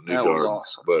behind Joseph Newgarden. That was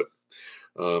awesome.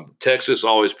 But Texas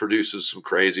always produces some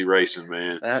crazy racing,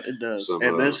 man. That it does.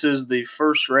 This is the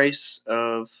first race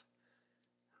of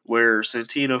where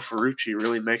Santino Ferrucci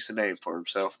really makes a name for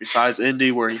himself. Besides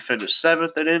Indy, where he finished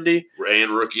 7th at Indy. And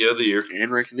Rookie of the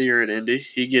Year. At Indy.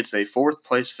 He gets a 4th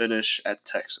place finish at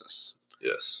Texas.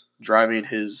 Yes. Driving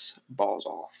his balls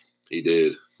off. He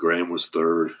did. Graham was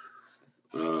 3rd.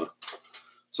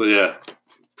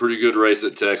 Pretty good race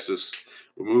at Texas.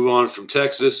 We move on from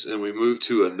Texas and we move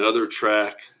to another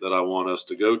track that I want us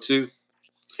to go to.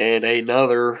 And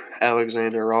another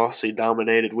Alexander Rossi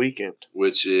dominated weekend.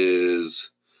 Which is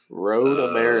Road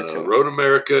America. Road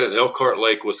America in Elkhart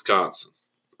Lake, Wisconsin.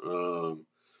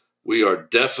 We are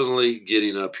definitely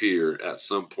getting up here at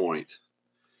some point.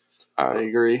 I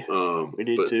agree. We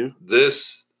need to.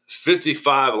 This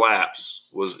 55 laps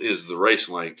is the race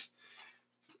length.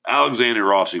 Alexander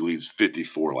Rossi leads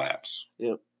 54 laps.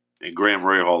 Yep. And Graham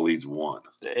Rahal leads 1.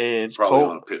 And probably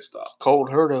on a pit stop.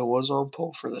 Colton Herta was on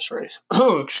pole for this race.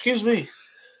 Oh, excuse me.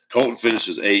 Colton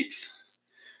finishes 8th.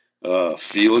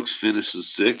 Felix finishes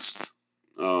 6th.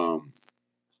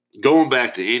 Going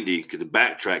back to Indy, to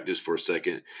backtrack just for a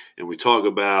second, and we talk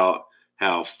about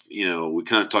how, we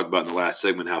kind of talked about in the last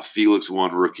segment how Felix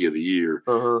won Rookie of the Year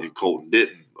and Colton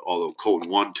didn't, although Colton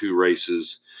won 2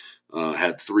 races,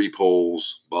 had 3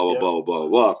 poles, blah, blah, blah, blah,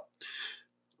 blah,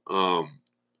 blah.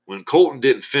 When Colton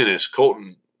didn't finish,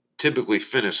 Colton typically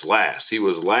finished last. He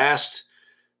was last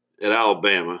at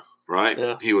Alabama, right?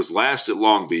 Yeah. He was last at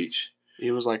Long Beach.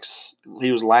 He was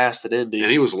last at Indy.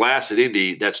 And he was last at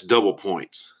Indy. That's double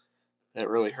points. That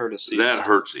really hurt his season. That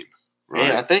hurts him, right?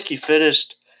 And I think he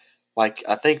finished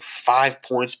 5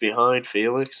 points behind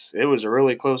Felix. It was a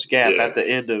really close gap at the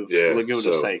end of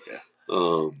Laguna Seca.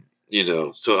 So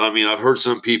I mean, I've heard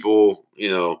some people,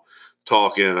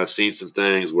 talking. I've seen some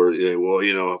things where,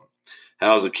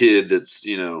 how's a kid that's,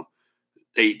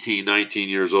 18, 19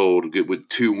 years old with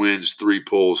 2 wins, 3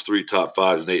 poles, 3 top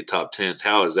 5s, and 8 top 10s.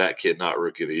 How is that kid not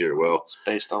Rookie of the Year? Well, it's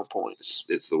based on points.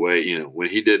 It's the way, when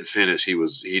he didn't finish, he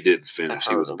didn't finish.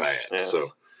 He was bad. Yeah.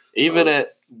 So even at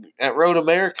Road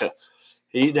America,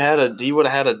 he would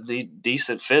have had a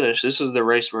decent finish. This is the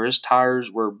race where his tires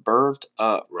were burnt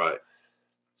up. Right.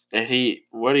 And he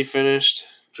finished?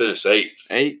 Finished 8th.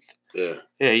 8th? Yeah.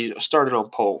 Yeah, he started on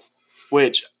pole,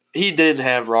 which he didn't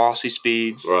have Rossi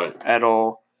speed at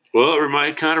all. Well,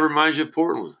 it kind of reminds you of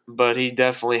Portland. But he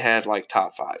definitely had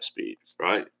top 5 speed.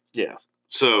 Right. Yeah.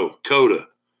 So, COTA,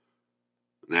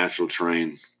 natural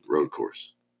terrain road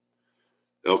course.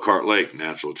 Elkhart Lake,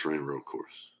 natural terrain road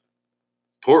course.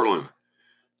 Portland,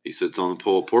 he sits on the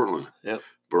pole at Portland. Yep.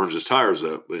 Burns his tires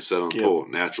up. They sit on the pole.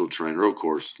 Natural terrain road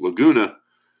course. Laguna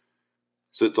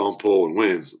sits on pole and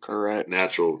wins. Correct.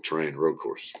 Natural terrain road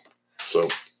course. So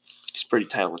he's pretty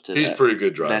talented. He's pretty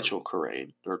good driver. Natural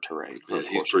terrain. Yeah,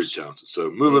 he's pretty talented. So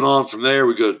moving on from there,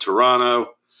 we go to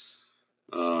Toronto.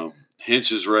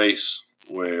 Hinch's race,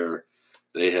 where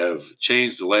they have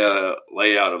changed the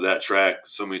layout of that track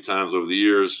so many times over the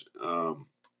years. I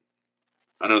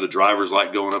know the drivers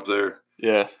like going up there.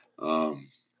 Yeah. And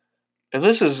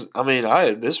this is,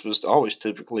 this was always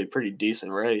typically a pretty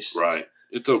decent race. Right.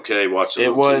 It's okay watching it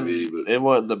on TV. But, it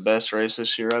wasn't the best race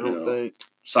this year, I don't think.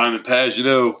 Simon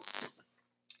Pagenaud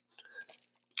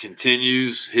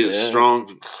continues his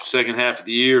strong second half of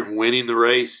the year, winning the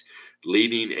race,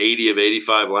 leading 80 of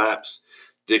 85 laps.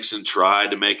 Dixon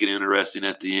tried to make it interesting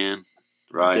at the end,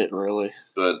 right? Didn't really.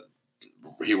 But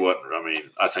he wasn't.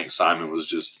 I think Simon was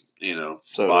just,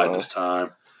 biding his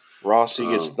time. Rossi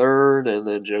gets 3rd, and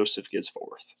then Joseph gets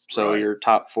 4th. So your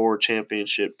top 4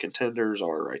 championship contenders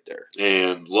are right there.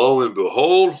 And lo and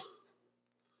behold,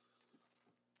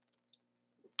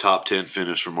 top 10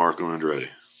 finish for Marco Andretti.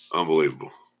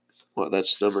 Unbelievable.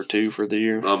 That's number 2 for the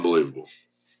year? Unbelievable.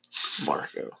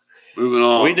 Marco. Moving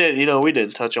on. We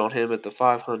didn't touch on him at the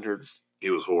 500.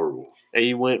 He was horrible.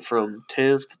 He went from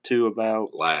 10th to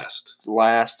about last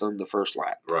on the first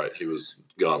lap. Right. He was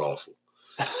god-awful.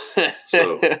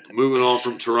 So, moving on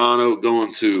from Toronto,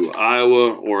 going to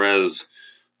Iowa, or as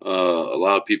a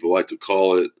lot of people like to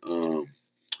call it,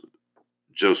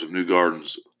 Joseph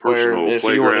Newgarden's personal if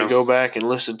playground. You want to go back and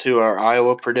listen to our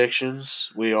Iowa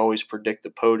predictions, we always predict the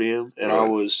podium, and I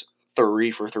was 3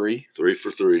 for 3. 3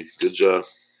 for 3. Good job.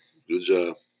 Good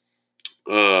job.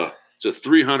 It's a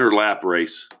 300-lap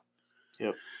race.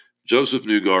 Yep. Joseph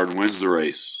Newgarden wins the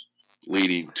race,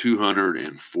 leading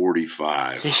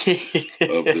 245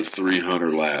 of the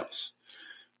 300 laps.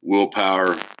 Will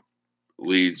Power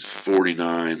leads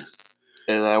 49.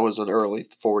 And that was an early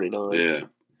 49. Yeah.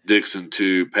 Dixon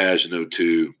 2, Pagenaud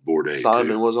 2, Bourdais 2.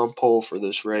 Simon was on pole for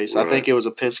this race. Right. I think it was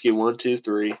a Penske 1, 2,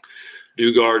 3.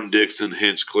 Newgarden, Dixon,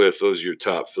 Hinchcliffe, those are your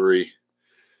top 3.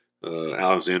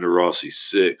 Alexander Rossi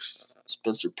 6th.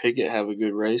 Spencer Pigot have a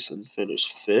good race and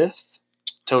finished 5th.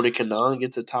 Tony Kanaan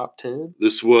gets a top 10.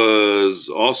 This was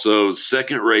also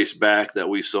second race back that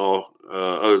we saw,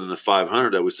 other than the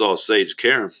 500, that we saw Sage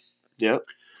Karam. Yep.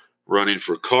 Running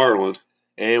for Carlin.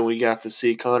 And we got to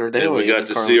see Connor Daly. And we got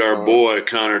to see our boy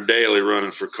Connor Daly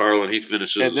running for Carlin. He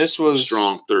finishes and this was, a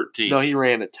strong 13th. No, he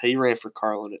ran for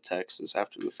Carlin at Texas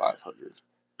after the 500.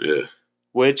 Yeah.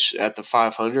 Which, at the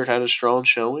 500, had a strong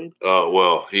showing. Oh,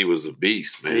 well, he was a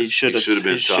beast, man. He should have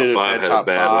been top 5, had a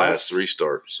bad last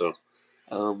restart. So,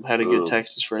 had a good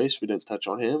Texas race. We didn't touch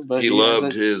on him, but he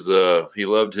loved his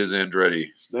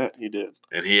Andretti. That he did.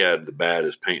 And he had the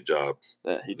baddest paint job.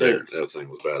 That he did. That thing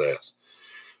was badass.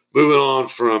 Moving on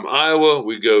from Iowa,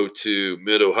 we go to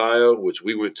Mid-Ohio, which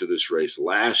we went to this race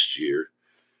last year.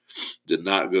 Did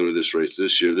not go to this race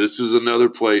this year. This is another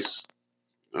place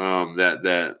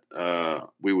that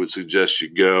we would suggest you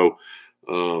go.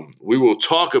 We will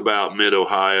talk about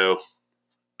Mid-Ohio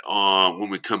when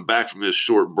we come back from this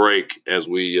short break, as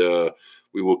we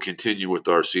will continue with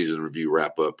our season review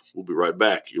wrap-up. We'll be right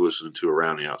back. You're listening to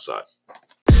Around the Outside.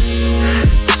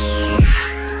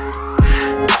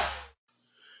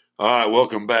 All right,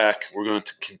 welcome back. We're going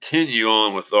to continue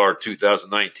on with our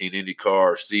 2019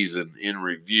 IndyCar season in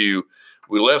review.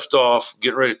 We left off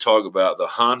getting ready to talk about the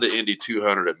Honda Indy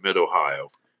 200 at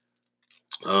Mid-Ohio.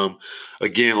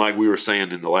 Again, like we were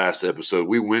saying in the last episode,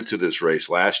 we went to this race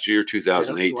last year,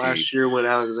 2018. Last year when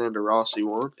Alexander Rossi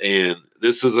won. And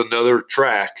this is another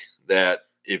track that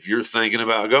if you're thinking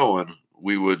about going,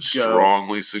 we would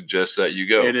strongly suggest that you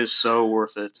go. It is so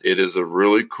worth it. It is a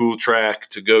really cool track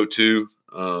to go to.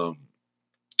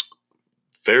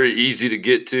 Very easy to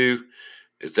get to.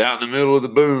 It's out in the middle of the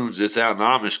boons. It's out in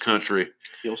Amish country.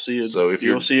 You'll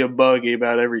see a buggy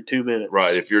about every 2 minutes.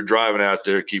 Right. If you're driving out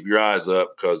there, keep your eyes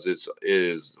up because it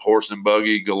is horse and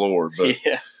buggy galore. But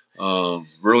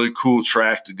really cool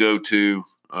track to go to.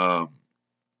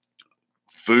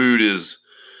 Food is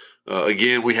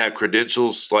again, we have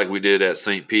credentials like we did at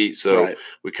St. Pete, so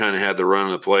we kind of had the run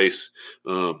of the place.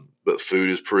 But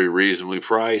food is pretty reasonably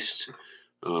priced.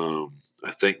 I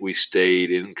think we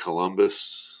stayed in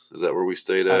Columbus. Is that where we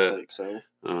stayed at? I think so.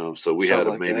 So we had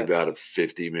about a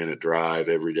 50-minute drive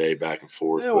every day back and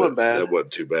forth. It wasn't bad. That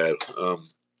wasn't too bad.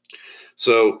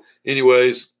 So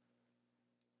anyways,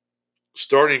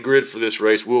 starting grid for this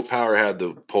race, Will Power had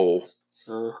the pole.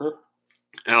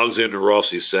 Alexander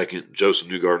Rossi second, Joseph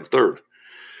Newgarden third.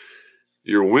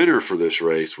 Your winner for this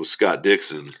race was Scott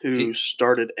Dixon. Who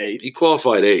started 8th. He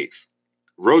qualified 8th.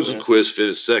 Rosenquist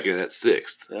finished second at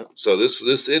 6th. Yep. So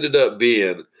this ended up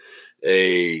being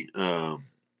a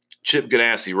Chip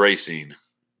Ganassi Racing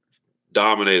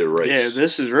dominated race. Yeah,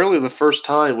 this is really the first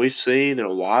time we've seen in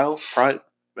a while, probably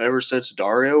ever since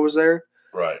Dario was there,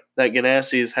 right, that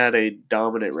Ganassi has had a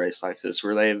dominant race like this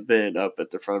where they have been up at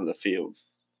the front of the field.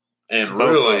 And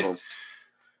really,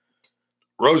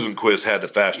 Rosenquist had the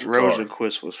faster car.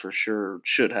 Rosenquist was for sure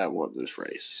should have won this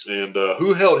race. And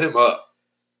who held him up?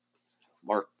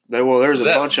 There's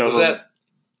a bunch of them.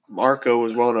 Marco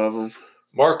was one of them.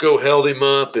 Marco held him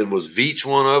up, and was Veach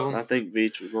one of them? I think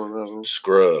Veach was one of them.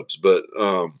 Scrubs, but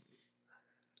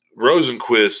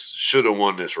Rosenquist should have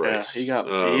won this race. Yeah,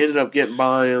 he ended up getting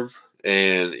by him,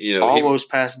 and almost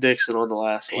passed Dixon on the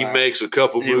last lap. He makes a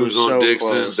couple moves on Dixon.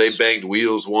 Close. They banged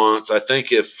wheels once. I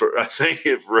think if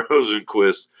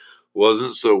Rosenquist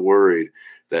wasn't so worried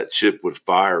that Chip would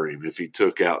fire him if he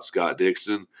took out Scott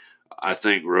Dixon, I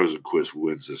think Rosenquist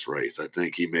wins this race. I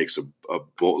think he makes a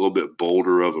little bit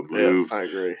bolder of a move. Yeah, I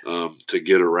agree. To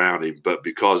get around him, but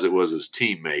because it was his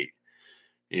teammate,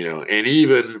 and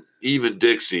even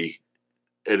Dixie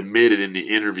admitted in the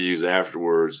interviews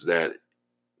afterwards that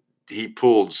he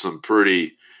pulled some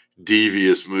pretty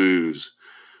devious moves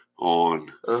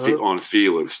on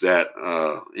Felix that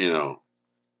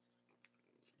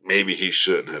maybe he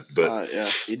shouldn't have, but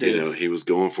he did. He was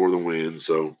going for the win.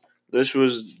 So this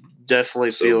was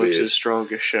definitely Felix's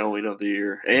strongest showing of the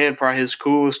year, and probably his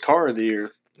coolest car of the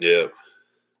year. Yep.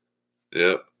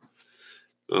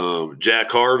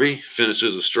 Jack Harvey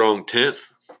finishes a strong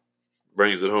 10th,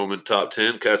 brings it home in top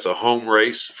 10. That's a home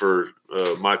race for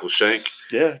Michael Shank.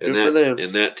 Yeah, good for them.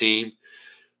 And that team.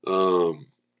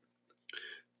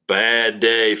 Bad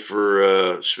day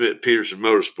for Schmidt Peterson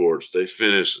Motorsports. They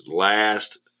finished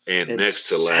last and next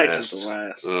to last.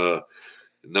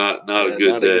 Not a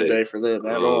good day for them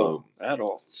at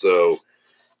all. So,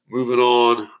 moving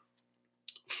on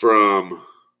from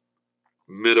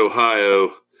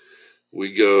Mid-Ohio,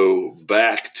 we go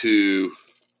back to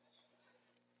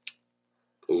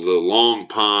the Long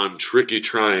Pond Tricky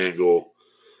Triangle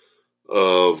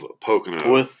of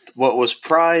Pocono. With what was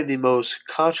probably the most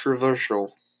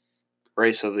controversial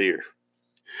race of the year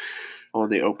on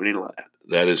the opening lap.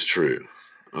 That is true.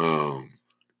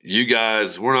 You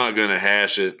guys, we're not going to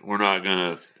hash it. We're not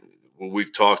going to.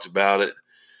 We've talked about it.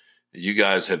 You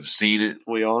guys have seen it.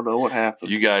 We all know what happened.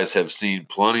 You guys have seen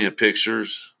plenty of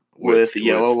pictures with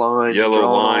yellow lines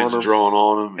drawn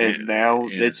on them. And now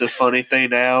it's a funny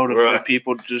thing now for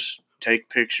people to just take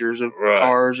pictures of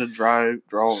cars and draw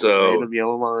random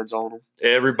yellow lines on them.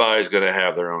 Everybody's going to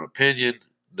have their own opinion.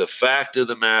 The fact of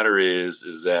the matter is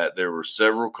that there were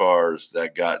several cars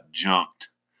that got junked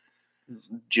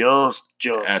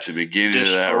at the beginning of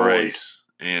that race,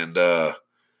 and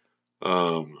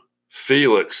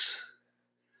Felix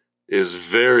is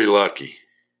very lucky.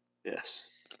 Yes,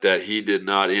 that he did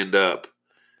not end up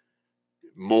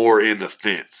more in the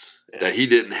fence. Yeah. That he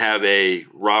didn't have a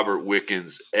Robert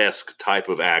Wickens-esque type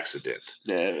of accident.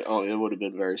 Yeah, it would have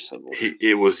been very similar.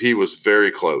 He was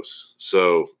very close.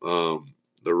 So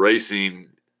the racing,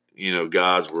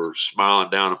 gods were smiling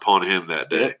down upon him that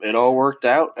day. Yep, it all worked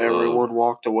out. Everyone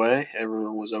walked away.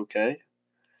 Everyone was okay.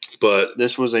 But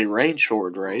this was a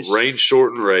rain-shortened race.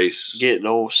 Rain-shortened race. Getting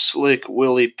old Slick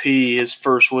Willie P. his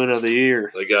first win of the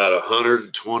year. They got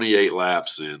 128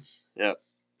 laps in. Yep.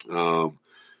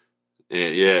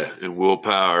 And Will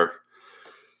Power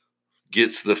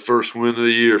gets the first win of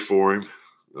the year for him.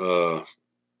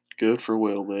 Good for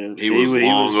Will, man. He was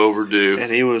long overdue,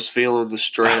 and he was feeling the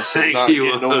stress of not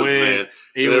getting a win. Man.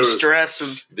 He was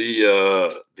stressing.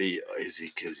 Is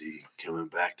he coming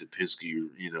back to Penske?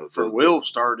 You know, Will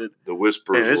started. The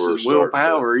whispers were this is Will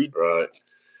Power, right?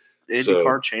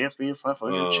 IndyCar champion,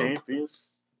 500 champion.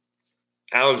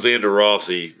 Alexander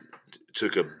Rossi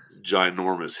took a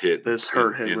ginormous hit. This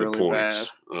hurt him really bad.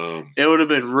 It would have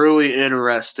been really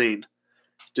interesting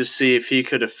to see if he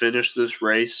could have finished this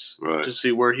race, right, to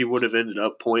see where he would have ended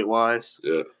up point-wise.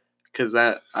 Yeah. Because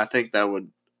I think that would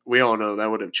 – we all know that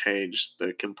would have changed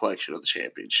the complexion of the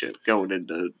championship going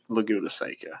into Laguna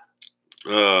Seca.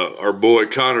 Our boy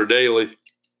Connor Daly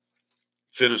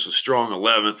finished a strong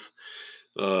 11th.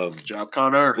 Good job,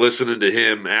 Connor. Listening to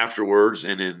him afterwards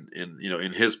and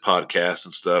in his podcast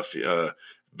and stuff,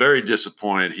 very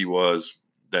disappointed he was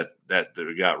that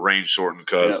it got rain shortened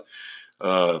because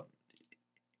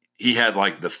he had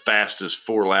like the fastest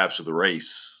 4 laps of the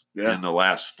race in the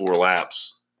last 4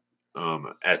 laps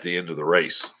at the end of the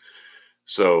race.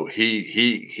 So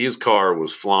his car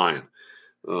was flying,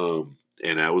 and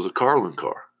that was a Carlin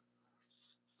car.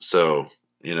 So,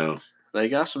 they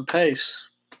got some pace.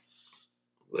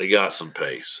 They got some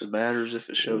pace. It matters if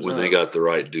it shows when up. They got the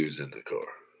right dudes in the car.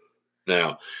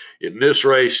 Now, in this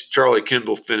race, Charlie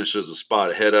Kimball finishes a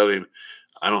spot ahead of him.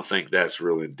 I don't think that's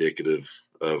really indicative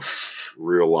of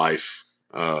real life.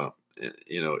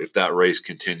 If that race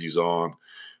continues on,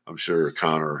 I'm sure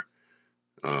Connor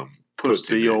puts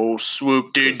the old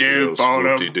swoop-de-doop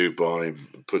on him,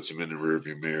 puts him in the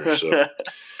rearview mirror.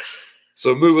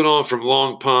 So moving on from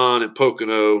Long Pond and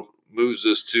Pocono, moves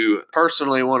us to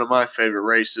personally one of my favorite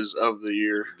races of the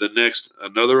year.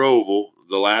 Another oval,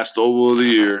 the last oval of the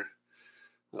year.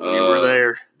 We were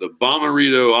there. The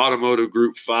Bomarito Automotive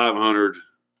Group 500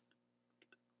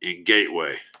 in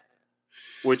Gateway,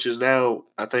 which is now,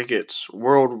 I think it's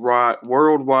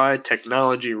Worldwide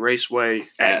Technology Raceway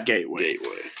at Gateway.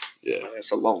 Yeah,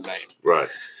 it's a long name. Right.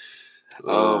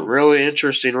 Really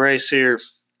interesting race here.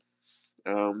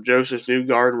 Joseph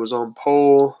Newgarden was on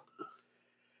pole,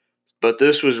 but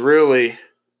this was really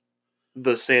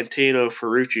the Santino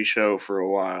Ferrucci show for a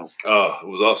while. It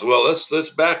was awesome. Well, let's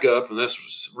back up and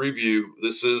let's review.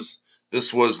 This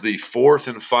was the 4th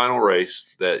and final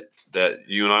race that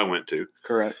you and I went to.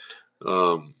 Correct.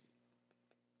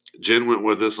 Jen went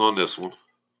with us on this one,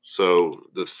 so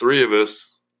the 3 of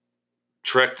us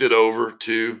trekked it over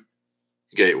to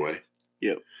Gateway.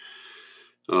 Yep.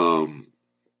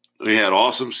 We had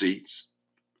awesome seats.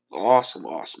 Awesome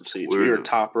seats. We were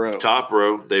top row. Top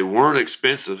row. They weren't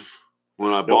expensive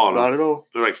when I bought them. Not at all.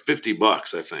 They're like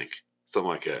 $50, I think, something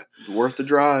like that. It's worth the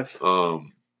drive.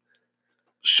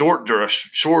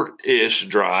 Short-ish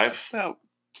drive. About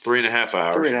 3.5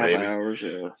 hours. 3.5 hours.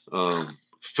 Yeah.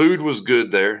 Food was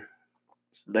good there.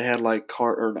 They had like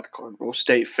not Carnival,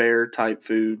 State Fair type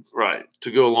food. Right,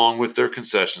 to go along with their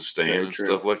concession stand and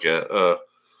stuff like that.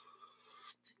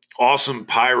 Awesome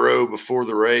pyro before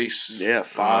the race. Yeah,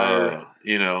 fire.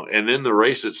 And then the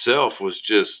race itself was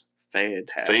just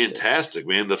fantastic,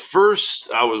 man.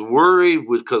 I was worried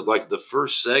because like the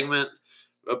first segment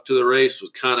up to the race was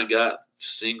kind of got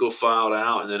single filed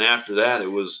out, and then after that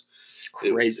it was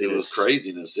craziness. It was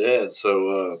craziness. Yeah.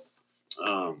 So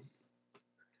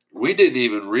we didn't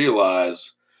even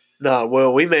realize. No,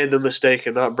 well, we made the mistake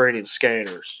of not bringing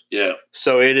scanners. Yeah.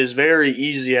 So it is very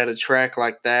easy at a track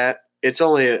like that. It's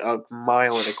only a 1.25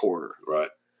 miles. Right.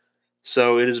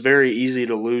 So it is very easy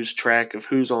to lose track of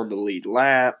who's on the lead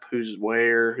lap, who's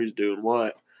where, who's doing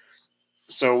what.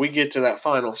 So we get to that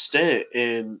final stint,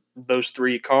 and those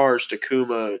 3 cars,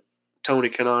 Takuma, Tony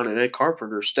Kanaan, and Ed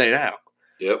Carpenter, stayed out.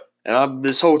 Yep. And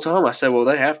this whole time I said, well,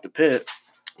 they have to pit.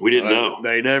 We didn't know.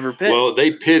 They never pit. Well,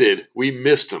 they pitted. We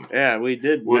missed them. Yeah, we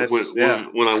did. When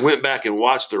I went back and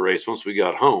watched the race once we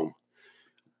got home,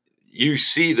 you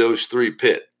see those 3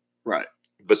 pit. Right.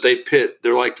 But they pit.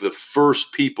 They're like the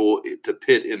first people to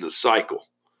pit in the cycle.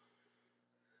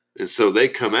 And so they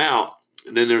come out,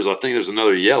 and then I think there's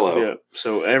another yellow. Yeah.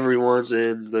 So everyone's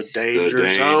in the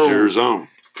danger zone.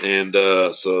 And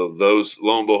so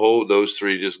lo and behold, those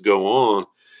 3 just go on.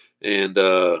 And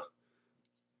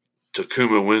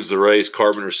Takuma wins the race,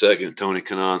 Carpenter second, Tony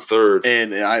Kanaan third.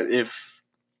 And if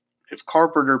if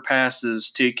Carpenter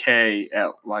passes TK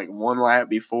at like one lap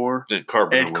before, then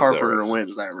Carpenter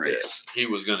wins that race. Yeah. He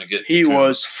was going to get. He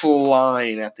was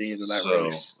flying at the end of that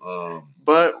race.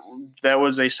 But that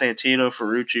was a Santino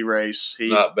Ferrucci race.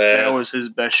 Not bad. That was his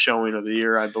best showing of the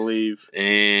year, I believe.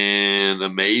 And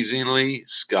amazingly,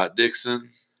 Scott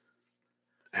Dixon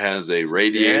has a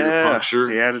radiator puncture.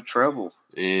 He had trouble.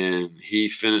 And he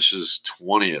finishes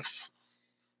 20th.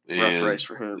 Rough race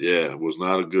for him. Yeah, it was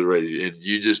not a good race. And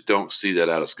you just don't see that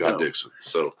out of Scott Dixon.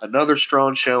 So another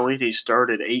strong showing. He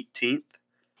started 18th.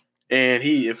 And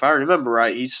if I remember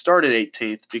right, he started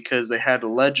 18th because they had the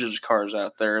Legends cars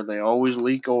out there and they always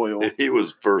leak oil. And he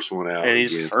was first one out. And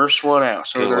he's first one out.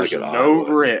 So there's no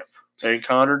grip. And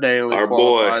Connor Daly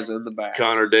qualifies in the back.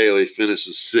 Connor Daly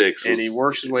finishes 6th. And he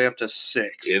works his way up to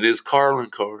 6th. In his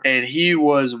Carlin car. And he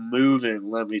was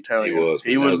moving, let me tell you.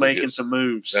 He was making some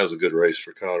moves. That was a good race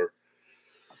for Connor.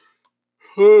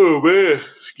 Oh, man.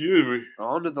 Excuse me.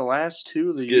 On to the last two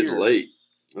of the year. It's getting late.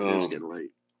 It's getting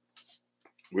late.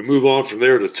 We move on from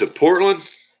there to Portland.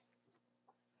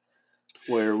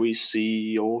 Where we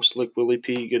see old Slick Willie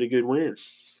P get a good win.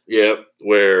 Yep,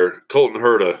 where Colton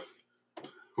Herta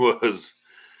was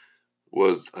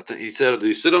I think he said, did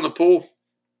he sit on the pole?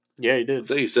 Yeah, he did. I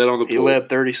think he sat on the pole. He led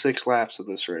 36 laps of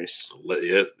this race.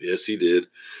 Yes, he did.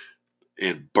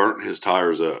 And burnt his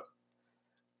tires up.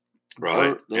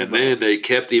 Right. And then they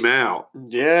kept him out.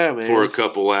 Yeah, man. For a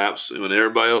couple laps. And when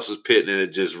everybody else was pitting it,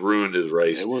 it just ruined his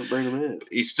race. They wouldn't bring him in.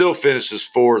 He still finishes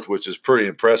 4th, which is pretty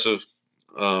impressive.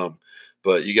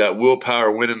 But you got Will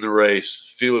Power winning the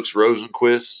race. Felix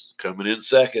Rosenquist coming in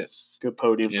 2nd. Good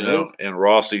podium for him. And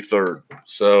Rossi 3rd.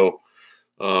 So,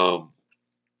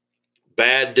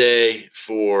 bad day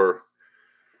for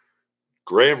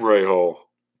Graham Rahal.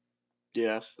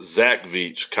 Yeah. Zach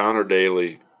Veach, Connor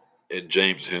Daly, and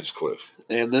James Hinchcliffe.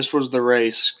 And this was the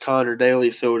race Connor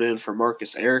Daly filled in for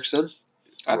Marcus Ericsson.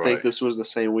 I think this was the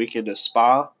same weekend as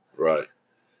Spa. Right.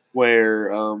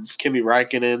 Where Kimi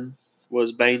Räikkönen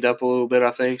was banged up a little bit,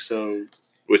 I think. So,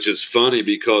 which is funny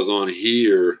because on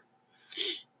here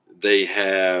they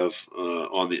have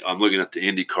I'm looking at the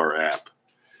IndyCar app,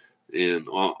 and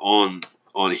on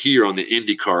here on the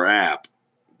IndyCar app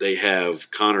they have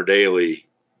Connor Daly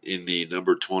in the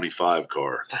number 25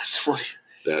 car. That's funny.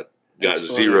 That got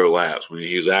 0 laps when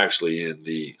he was actually in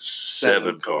the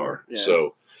 7 car. Yeah.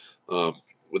 So,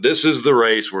 this is the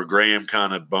race where Graham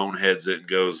kind of boneheads it and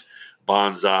goes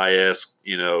bonsai-esque,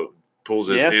 pulls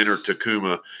his inner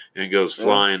Takuma and goes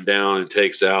flying down and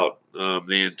takes out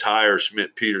the entire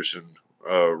Schmidt-Peterson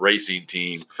racing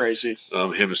team. Crazy.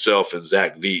 Himself and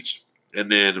Zach Veach.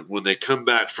 And then when they come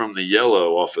back from the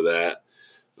yellow off of that,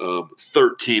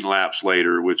 13 laps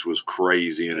later, which was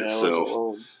crazy in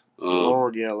itself.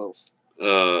 Long yellow.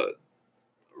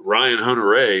 Ryan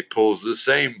Hunter-Reay pulls the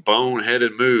same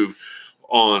boneheaded move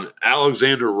on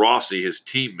Alexander Rossi, his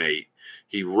teammate.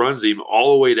 He runs him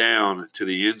all the way down to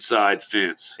the inside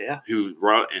fence. Yeah.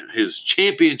 His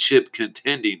championship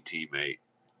contending teammate,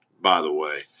 by the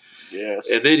way. Yeah.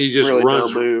 And then he just really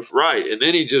runs move. Right. And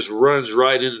then he just runs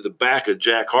right into the back of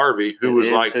Jack Harvey, who was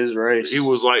like his race. He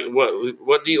was like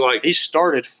wasn't he like he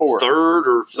started 4th. 3rd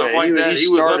or something like that. He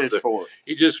started up there. 4th.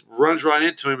 He just runs right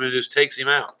into him and just takes him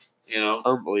out.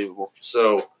 Unbelievable.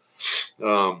 So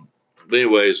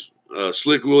anyways,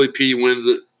 Slick Willie P wins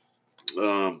it.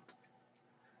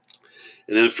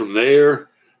 And then from there,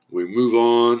 we move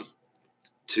on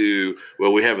to,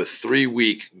 we have a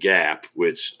 3-week gap,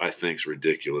 which I think is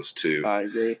ridiculous too. I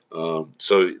agree.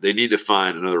 So they need to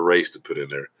find another race to put in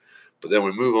there. But then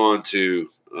we move on to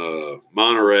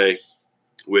Monterey,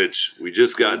 which we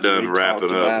just got done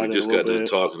wrapping up. We just got done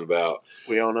talking about.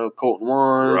 We all know Colton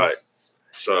won. Right.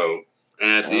 So,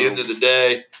 and at the end of the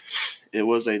day, it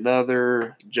was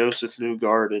another Joseph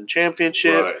Newgarden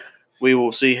championship. Right. We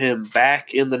will see him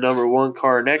back in the number 1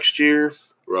 car next year.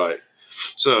 Right.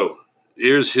 So,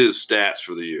 here's his stats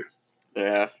for the year.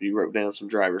 Yeah, you wrote down some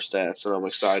driver stats, and I'm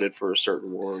excited for a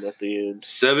certain one at the end.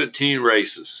 17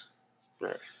 races.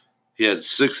 Right. He had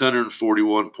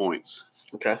 641 points.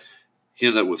 Okay. He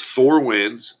ended up with 4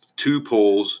 wins, 2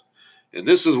 poles, and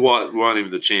this is what won him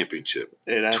the championship.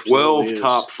 12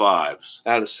 top 5s.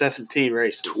 Out of 17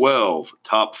 races. 12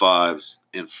 top 5s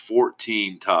and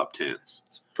 14 top 10s.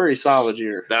 It's a pretty solid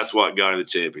year. That's what got him the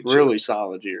championship. Really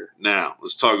solid year. Now,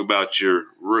 let's talk about your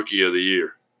rookie of the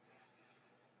year.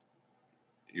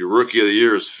 Your rookie of the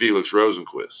year is Felix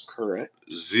Rosenquist. Correct.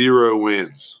 0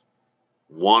 wins,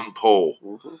 1 pole,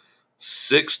 mm-hmm.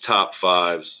 6 top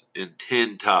 5s, and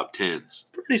 10 top 10s.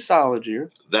 Pretty solid year.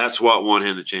 That's what won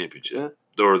him the championship,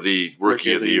 or the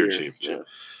rookie of the year championship. Yeah.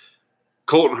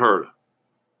 Colton Herta,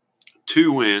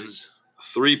 2 wins,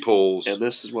 3 poles, And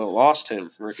this is what lost him.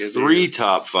 3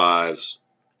 top 5s,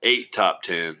 8 top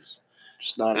 10s.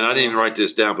 Just not and I didn't even write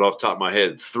this down, but off the top of my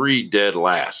head, 3 dead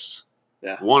lasts.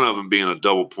 Yeah. One of them being a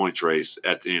double points race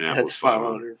at the Indianapolis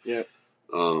 500. Yeah.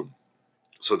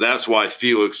 So that's why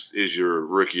Felix is your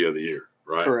rookie of the year,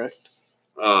 right? Correct.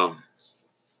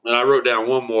 And I wrote down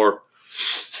one more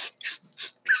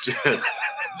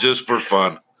just for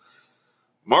fun.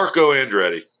 Marco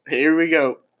Andretti. Here we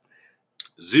go.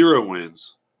 0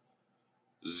 wins,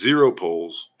 0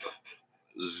 poles,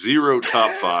 0 top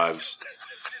 5s,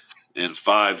 and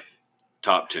 5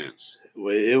 top 10s.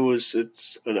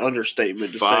 It's an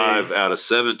understatement to 5 say. out of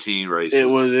 17 races.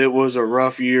 It was a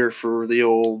rough year for the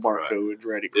old Marco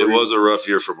Andretti crew. It was a rough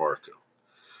year for Marco.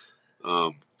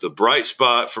 The bright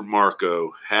spot for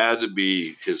Marco had to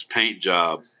be his paint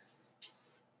job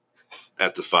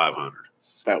at the 500.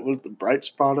 That was the bright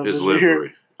spot of his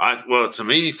livery.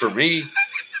 Year. For me,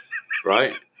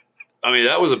 right? I mean,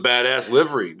 that was a badass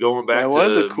livery going back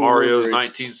to cool Mario's livery.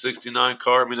 1969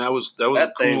 car. I mean, that was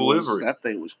a cool livery. That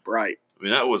thing was bright. I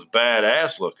mean, that was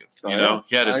badass looking. You know,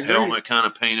 he had his helmet kind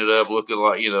of painted up, looking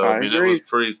like, it was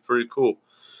pretty cool.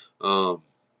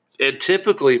 And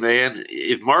typically, man,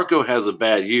 if Marco has a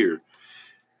bad year,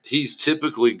 he's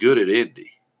typically good at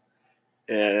Indy.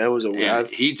 Yeah, that was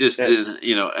he just didn't,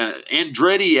 and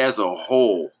Andretti as a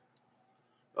whole,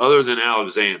 other than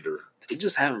Alexander, they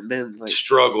just haven't been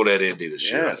struggled at Indy this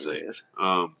year, I think.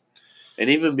 And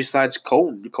even besides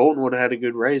Colton would have had a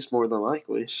good race more than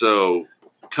likely. So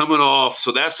coming off,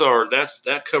 so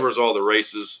that covers all the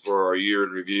races for our year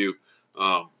in review.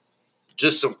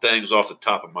 Just some things off the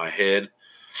top of my head.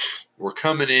 We're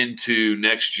coming into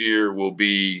next year will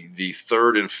be the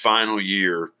 3rd and final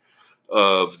year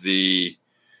of the.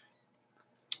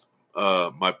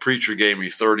 My preacher gave me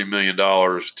 $30 million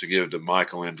to give to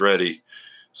Michael Andretti,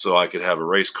 so I could have a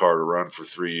race car to run for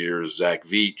 3 years. Zach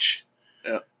Veach.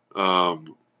 Yeah.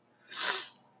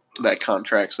 That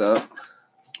contract's up.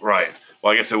 Right.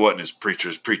 Well, I guess it wasn't his preacher.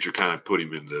 His preacher kind of put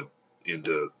him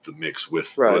into the mix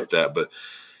with that, but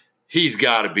he's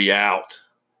got to be out.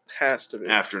 Has to be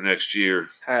after next year.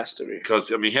 Has to be because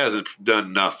he hasn't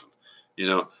done nothing.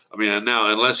 Now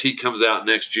unless he comes out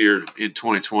next year in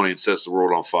 2020 and sets the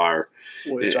world on fire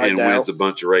and wins a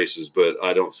bunch of races, but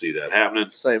I don't see that happening.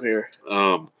 Same here.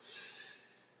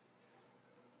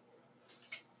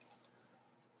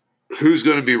 Who's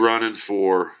going to be running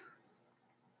for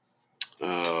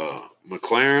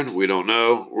McLaren? We don't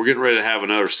know. We're getting ready to have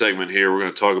another segment here. We're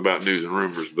going to talk about news and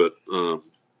rumors, but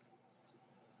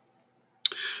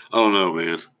I don't know,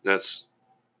 man. That's,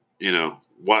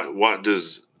 what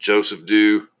does Joseph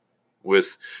do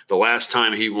with the last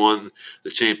time he won the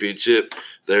championship?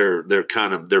 Their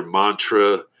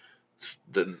mantra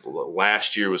the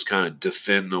last year was kind of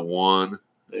defend the one.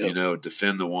 Yep.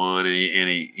 Defend the one, and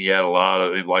he had a lot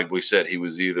of, like we said, he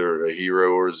was either a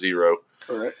hero or a zero.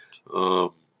 Correct.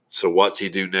 So what's he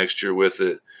do next year with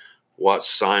it? What's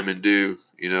Simon do?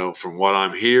 From what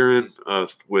I'm hearing, I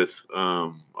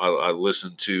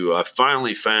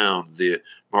finally found the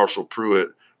Marshall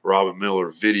Pruitt, Robin Miller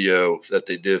video that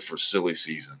they did for silly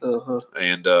season. Uh-huh.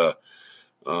 And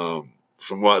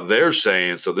from what they're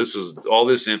saying, so all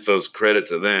this info is credit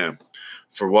to them.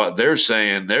 For what they're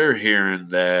saying, they're hearing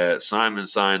that Simon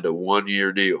signed a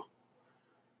 1-year deal,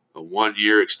 a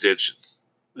 1-year extension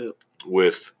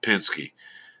with Penske,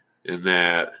 and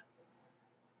that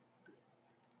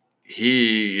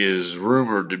he is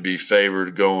rumored to be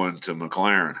favored going to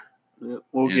McLaren.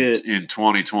 In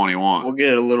 2021. We'll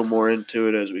get a little more into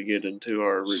it as we get into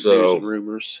our reviews and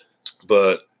rumors.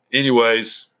 But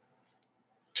anyways,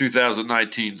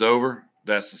 2019's over.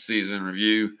 That's the season in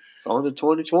review. It's on to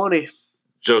 2020.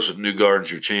 Joseph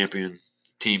Newgarden's your champion.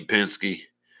 Team Penske.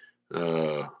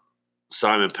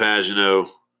 Simon Pagenaud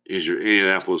is your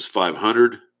Indianapolis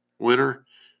 500 winner.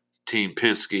 Team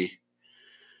Penske.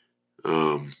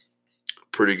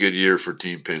 Pretty good year for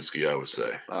Team Penske, I would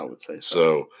say. I would say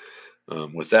so. So,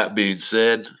 with that being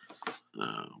said,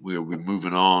 we'll be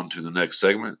moving on to the next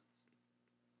segment.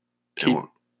 Keep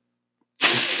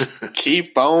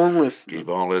on listening. Keep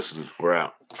on listening. We're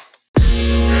out.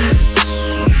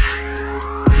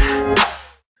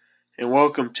 And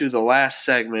welcome to the last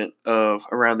segment of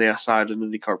Around the Outside of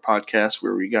an IndyCar podcast,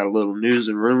 where we got a little news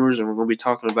and rumors, and we're going to be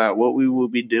talking about what we will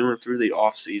be doing through the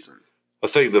off season. I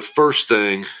think the first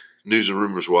thing, news and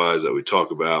rumors wise, that we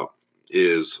talk about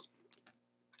is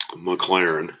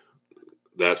McLaren.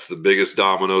 That's the biggest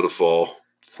domino to fall.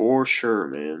 For sure,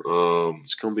 man.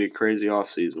 It's going to be a crazy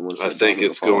offseason. I think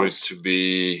it's going to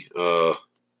be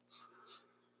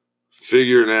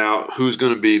figuring out who's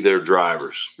going to be their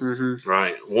drivers. Mm-hmm.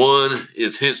 Right. One,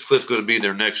 is Hinchcliffe going to be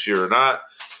there next year or not?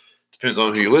 Depends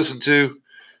on who you listen to.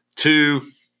 Two,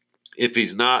 if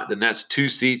he's not, then that's 2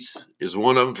 seats. Is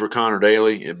one of them for Connor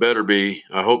Daly? It better be.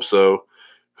 I hope so.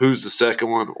 Who's the second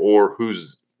one, or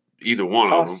who's either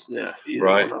one of them? Yeah,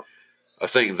 right. One of them. I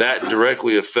think that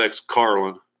directly affects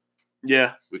Carlin.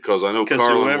 Yeah, because I know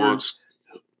Carlin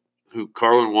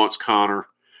wants Connor.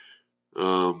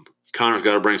 Connor's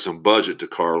got to bring some budget to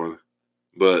Carlin,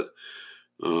 but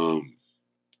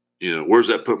where's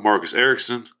that put Marcus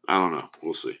Ericsson? I don't know.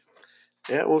 We'll see.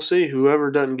 Yeah, we'll see.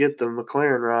 Whoever doesn't get the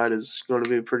McLaren ride is going to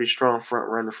be a pretty strong front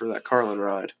runner for that Carlin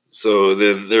ride. So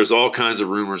then there's all kinds of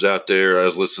rumors out there. I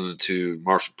was listening to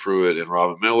Marshall Pruitt and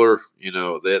Robin Miller.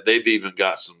 They've even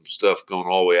got some stuff going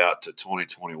all the way out to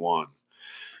 2021.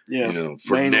 Yeah,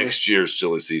 for next year's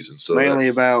silly season. So mainly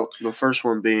about the first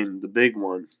one being the big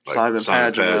one, like Simon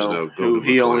Pagenaud, who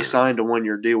he only signed a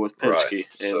 1-year deal with Penske, right.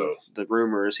 and so the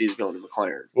rumor is he's going to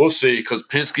McLaren. We'll see, because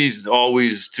Penske's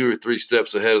always 2 or 3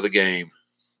 steps ahead of the game.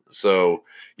 So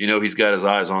he's got his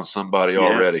eyes on somebody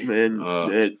already,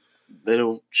 and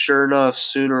it'll sure enough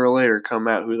sooner or later come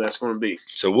out who that's going to be.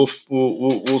 So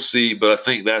we'll see, but I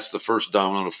think that's the first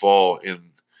domino to fall in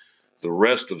the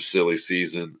rest of silly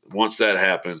season. Once that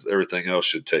happens, everything else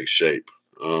should take shape.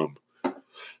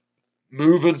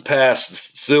 Moving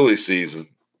past silly season,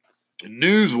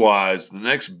 news-wise, the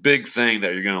next big thing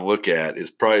that you're going to look at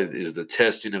is the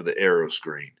testing of the aero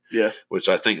screen. Yeah, which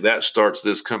I think that starts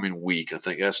this coming week. I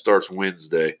think that starts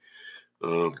Wednesday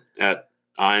at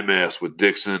IMS with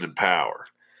Dixon and Power.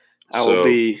 I will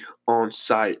be on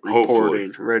site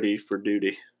reporting, ready for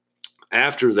duty.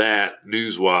 After that,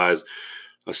 news-wise,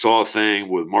 I saw a thing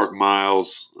with Mark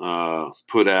Miles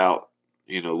put out,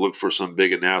 look for some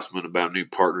big announcement about a new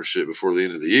partnership before the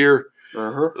end of the year.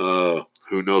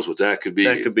 Who knows what that could be?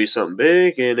 That could be something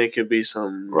big, and it could be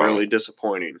something really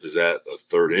disappointing. Is that a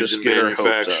third engine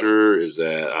manufacturer? Is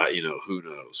that, who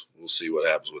knows? We'll see what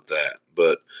happens with that.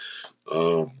 But,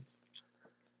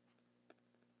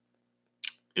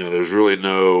 there's really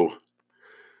no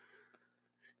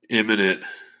imminent.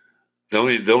 The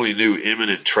only new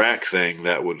imminent track thing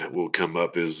that will come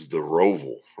up is the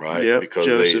Roval, right? Yeah, because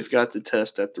Joseph got to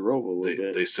test at the Roval a little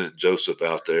bit. They sent Joseph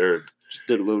out there and just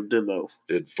did a little demo.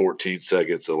 Did 14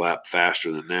 seconds a lap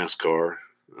faster than NASCAR.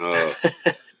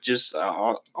 Just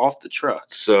off the truck.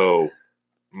 So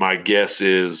my guess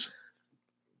is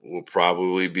we'll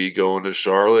probably be going to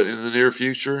Charlotte in the near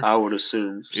future. I would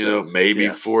assume. Maybe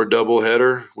for a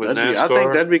doubleheader with NASCAR. I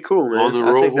think that'd be cool, man. On the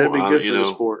Roval. I think that'd be good for the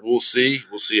sport. We'll see.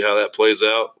 We'll see how that plays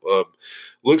out.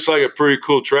 Looks like a pretty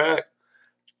cool track.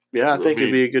 Yeah, I think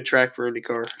it'd be a good track for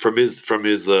IndyCar. From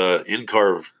his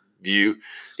in-car view,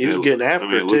 he was getting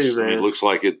after it too, man. It looks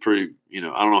like it pretty. I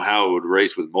don't know how it would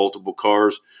race with multiple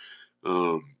cars.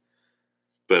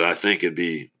 But I think it'd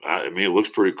be. It looks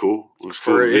pretty cool.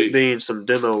 For it being some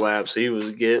demo laps, he was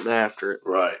getting after it.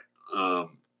 Right.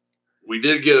 We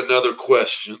did get another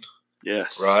question.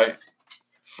 Yes. Right.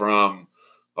 From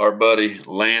our buddy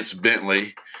Lance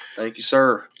Bentley. Thank you,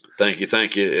 sir. Thank you.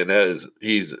 And that is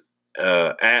he's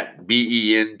at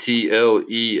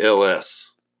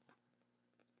BENTLELS.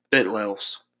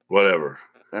 Bentlels. Whatever.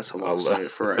 That's what I'll say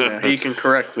it for right now. He can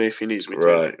correct me if he needs me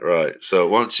to. Right. So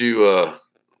why don't you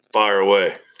fire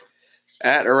away.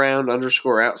 At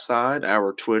 @around_outside,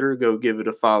 our Twitter. Go give it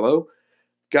a follow.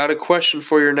 Got a question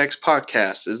for your next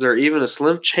podcast. Is there even a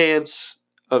slim chance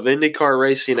of IndyCar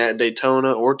racing at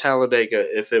Daytona or Talladega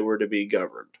if it were to be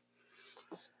governed?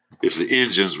 If the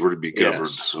engines were to be governed,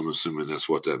 yes. I'm assuming that's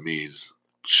what that means.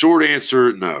 Short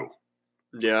answer, no.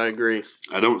 Yeah, I agree.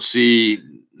 I don't see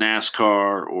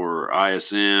NASCAR or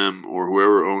ISM or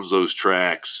whoever owns those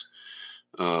tracks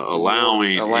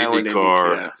allowing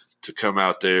IndyCar to come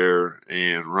out there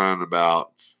and run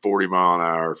about 40 mile an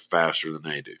hour faster than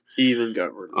they do. Even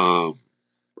governed.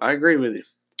 I agree with you.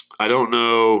 I don't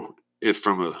know if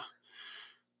I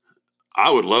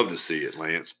would love to see it,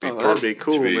 Lance. That'd be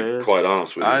cool, man. Quite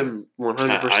honest with you. I'm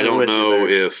 100% I don't with know you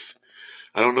there.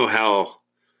 I don't know how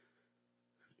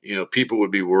people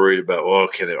would be worried about, are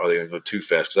they going to go too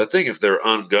fast? Because I think if they're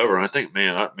ungoverned, I think they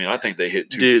hit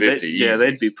 250 easy. Yeah,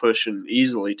 they'd be pushing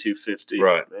easily 250.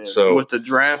 Right. Man. So with the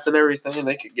draft and everything,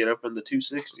 they could get up in the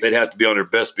 260. They'd have to be on their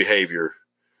best behavior.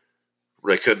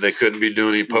 They couldn't be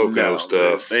doing any pogo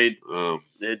stuff.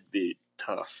 It'd be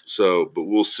tough. So, but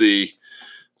we'll see.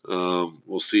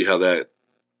 We'll see how that.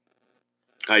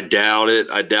 I doubt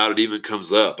it. I doubt it even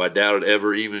comes up. I doubt it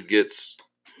ever even gets.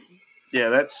 Yeah,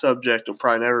 that subject will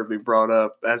probably never be brought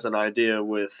up as an idea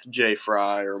with Jay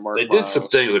Fry or Mark They Miles. did some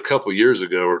things a couple years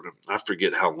ago, or I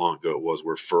forget how long ago it was,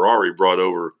 where Ferrari brought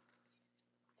over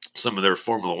some of their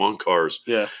Formula One cars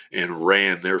and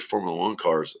ran their Formula One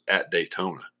cars at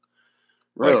Daytona,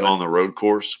 like on the road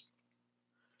course,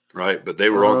 right? But they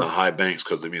were on the high banks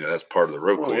because that's part of the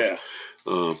road course.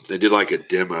 Yeah. They did like a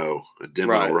demo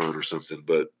run or something,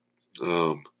 but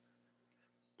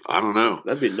I don't know.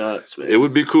 That'd be nuts, man. It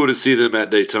would be cool to see them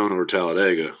at Daytona or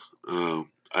Talladega.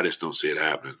 I just don't see it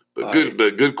happening. But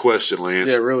good question,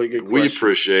 Lance. Yeah, really good question. We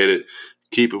appreciate it.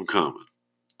 Keep them coming.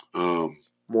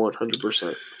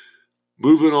 100%.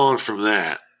 Moving on from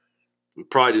that, we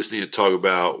probably just need to talk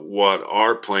about what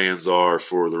our plans are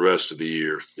for the rest of the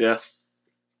year. Yeah.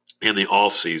 In the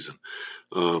off season.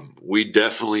 We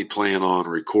definitely plan on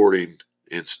recording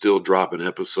and still dropping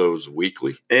episodes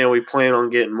weekly. And we plan on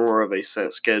getting more of a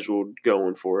set schedule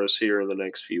going for us here in the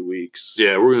next few weeks.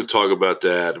 Yeah, we're going to talk about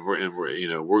that, and we're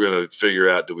going to figure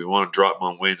out, do we want to drop them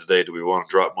on Wednesday? Do we want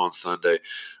to drop them on Sunday?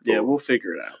 Yeah, we'll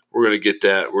figure it out. We're going to get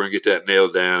that. We're going to get that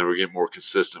nailed down, and we're getting more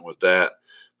consistent with that.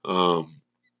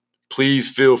 Please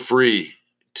feel free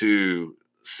to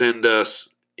send us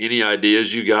any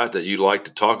ideas you got that you'd like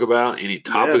to talk about, any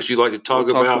topics you'd like to talk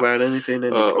about anything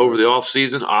over the off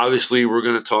season. Obviously, we're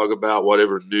going to talk about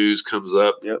whatever news comes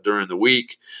up during the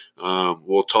week.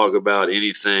 We'll talk about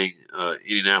anything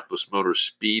Indianapolis Motor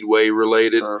Speedway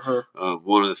related.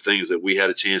 One of the things that we had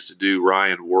a chance to do,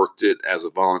 Ryan worked it as a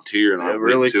volunteer, and I went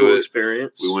really to cool it.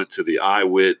 Experience. We went to the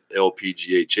IWIT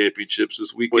LPGA Championships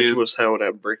this weekend, which was held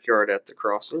at Brickyard at the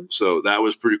Crossing. So that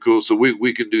was pretty cool. So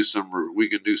we can do some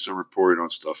reporting on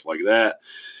stuff like that.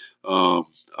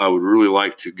 I would really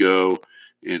like to go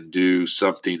and do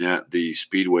something at the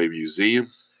Speedway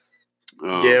Museum.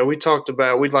 We talked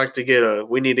about we need to get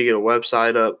a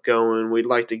website up going. We'd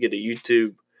like to get a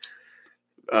YouTube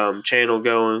channel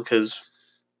going, because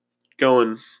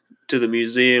going to the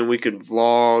museum, we could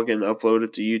vlog and upload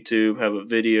it to YouTube, have a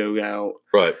video out.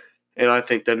 Right. And I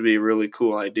think that'd be a really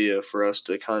cool idea for us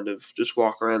to kind of just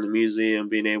walk around the museum,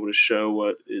 being able to show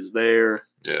what is there.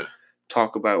 Yeah.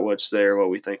 Talk about what's there, what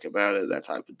we think about it, that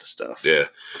type of stuff. Yeah.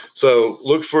 So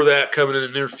look for that coming in the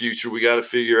near future. We got to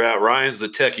figure out. Ryan's the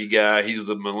techie guy. He's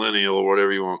the millennial or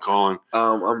whatever you want to call him.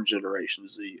 I'm Generation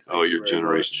Z. Oh, you're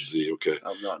Generation Z. Okay.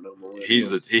 I'm not no millennial.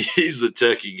 He's the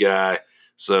techie guy.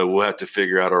 So we'll have to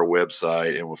figure out our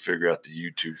website, and we'll figure out the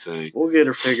YouTube thing. We'll get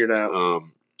her figured out.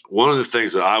 One of the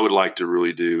things that I would like to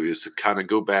really do is to kind of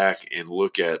go back and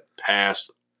look at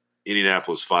past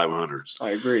Indianapolis 500s.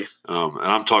 I agree. And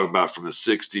I'm talking about from the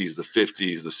 60s, the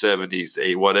 50s, the 70s, the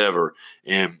 80s, whatever,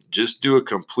 and just do a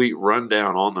complete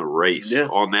rundown on the race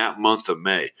on that month of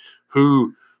May.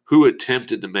 Who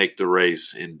attempted to make the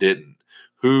race and didn't?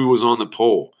 Who was on the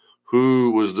pole?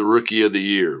 Who was the rookie of the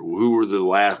year? Who were the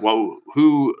last?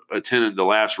 Who attended the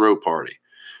last row party?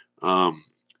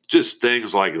 Just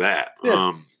things like that.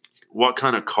 Yeah. What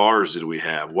kind of cars did we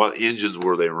have? What engines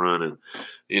were they running?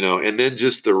 And then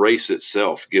just the race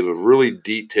itself. Give a really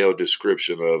detailed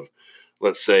description of,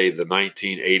 let's say, the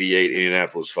 1988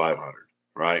 Indianapolis 500,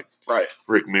 right? Right.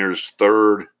 Rick Mears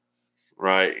third,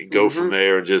 right? And go from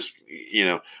there, and just,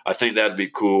 I think that'd be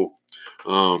cool.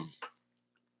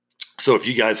 So if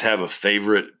you guys have a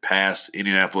favorite past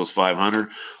Indianapolis 500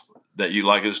 that you'd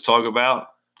like us to talk about,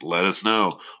 let us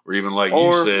know. Or even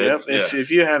you said.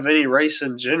 If you have any race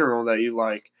in general that you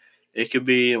like, it could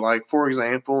be like, for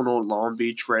example, an old Long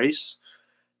Beach race,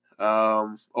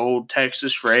 old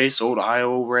Texas race, old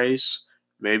Iowa race,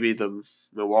 maybe the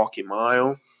Milwaukee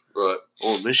Mile, right,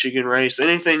 old Michigan race.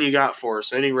 Anything you got for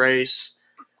us, any race,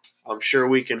 I'm sure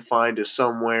we can find it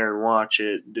somewhere and watch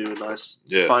it, do a nice,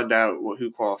 find out who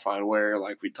qualified where,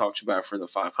 like we talked about for the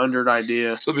 500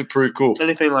 idea. So it'd be pretty cool.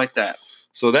 Anything like that.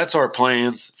 So that's our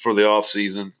plans for the off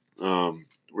season.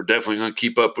 We're definitely going to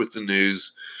keep up with the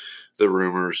news, the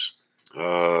rumors.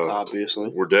 Obviously,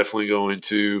 we're definitely going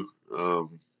to,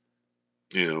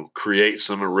 create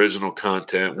some original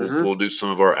content. We'll do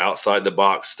some of our outside the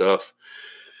box stuff.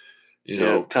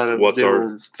 Kind of what's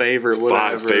our favorite,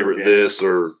 five favorite this,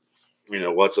 or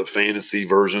what's a fantasy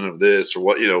version of this, or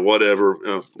whatever.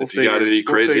 If you got any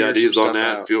crazy ideas on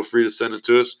that, feel free to send it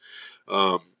to us.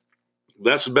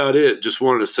 That's about it. Just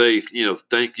wanted to say,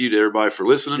 thank you to everybody for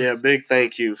listening. Yeah, big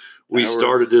thank you. We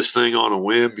started this thing on a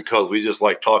whim because we just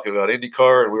like talking about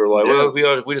IndyCar, and we were like,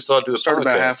 we just thought to do a started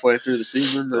podcast. About halfway through the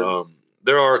season.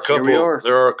 There are a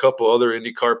couple other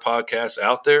IndyCar podcasts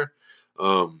out there.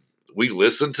 We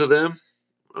listen to them.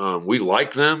 We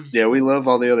like them. Yeah, we love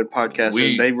all the other podcasts.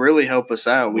 And they really help us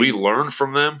out. We learn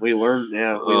from them. We learn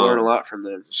a lot from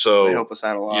them. So they help us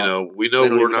out a lot. We know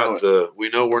we're not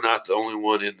the only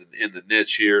one in the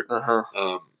niche here.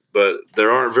 Uh-huh. But there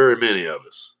aren't very many of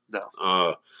us.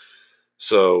 No.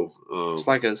 So it's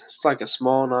like a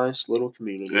small, nice little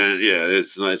community. And yeah,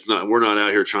 it's not. We're not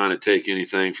out here trying to take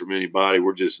anything from anybody.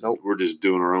 We're just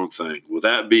doing our own thing. With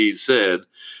that being said,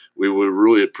 we would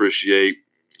really appreciate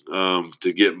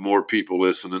to get more people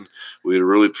listening. We'd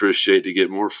really appreciate to get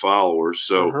more followers.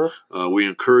 So we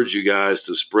encourage you guys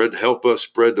to help us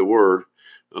spread the word.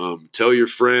 Tell your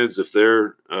friends if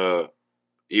they're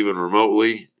even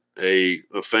remotely a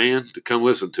fan to come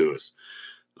listen to us.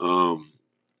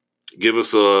 Give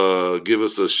us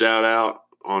a shout out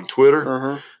on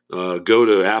Twitter. Go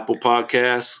to Apple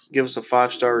Podcasts. Give us a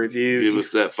 5-star review. Give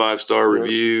us that 5-star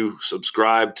review.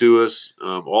 Subscribe to us.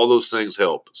 All those things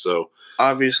help. So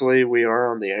obviously, we are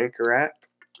on the Anchor app.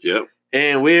 Yep.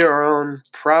 And we are on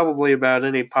probably about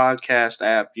any podcast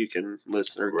app you can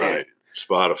listen or get.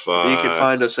 Spotify. You can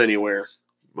find us anywhere.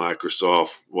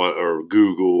 Microsoft, or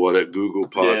Google, Google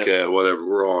Podcast, whatever.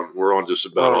 We're on just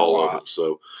about all of them.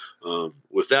 So,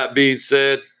 with that being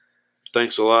said,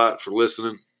 thanks a lot for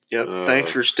listening. Yep.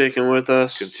 Thanks for sticking with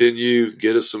us. Continue,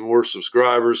 get us some more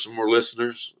subscribers, some more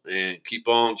listeners, and keep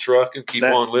on trucking, keep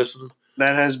on listening.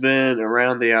 That has been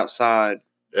Around the Outside.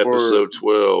 Episode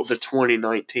 12. The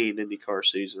 2019 IndyCar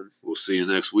season. We'll see you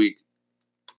next week.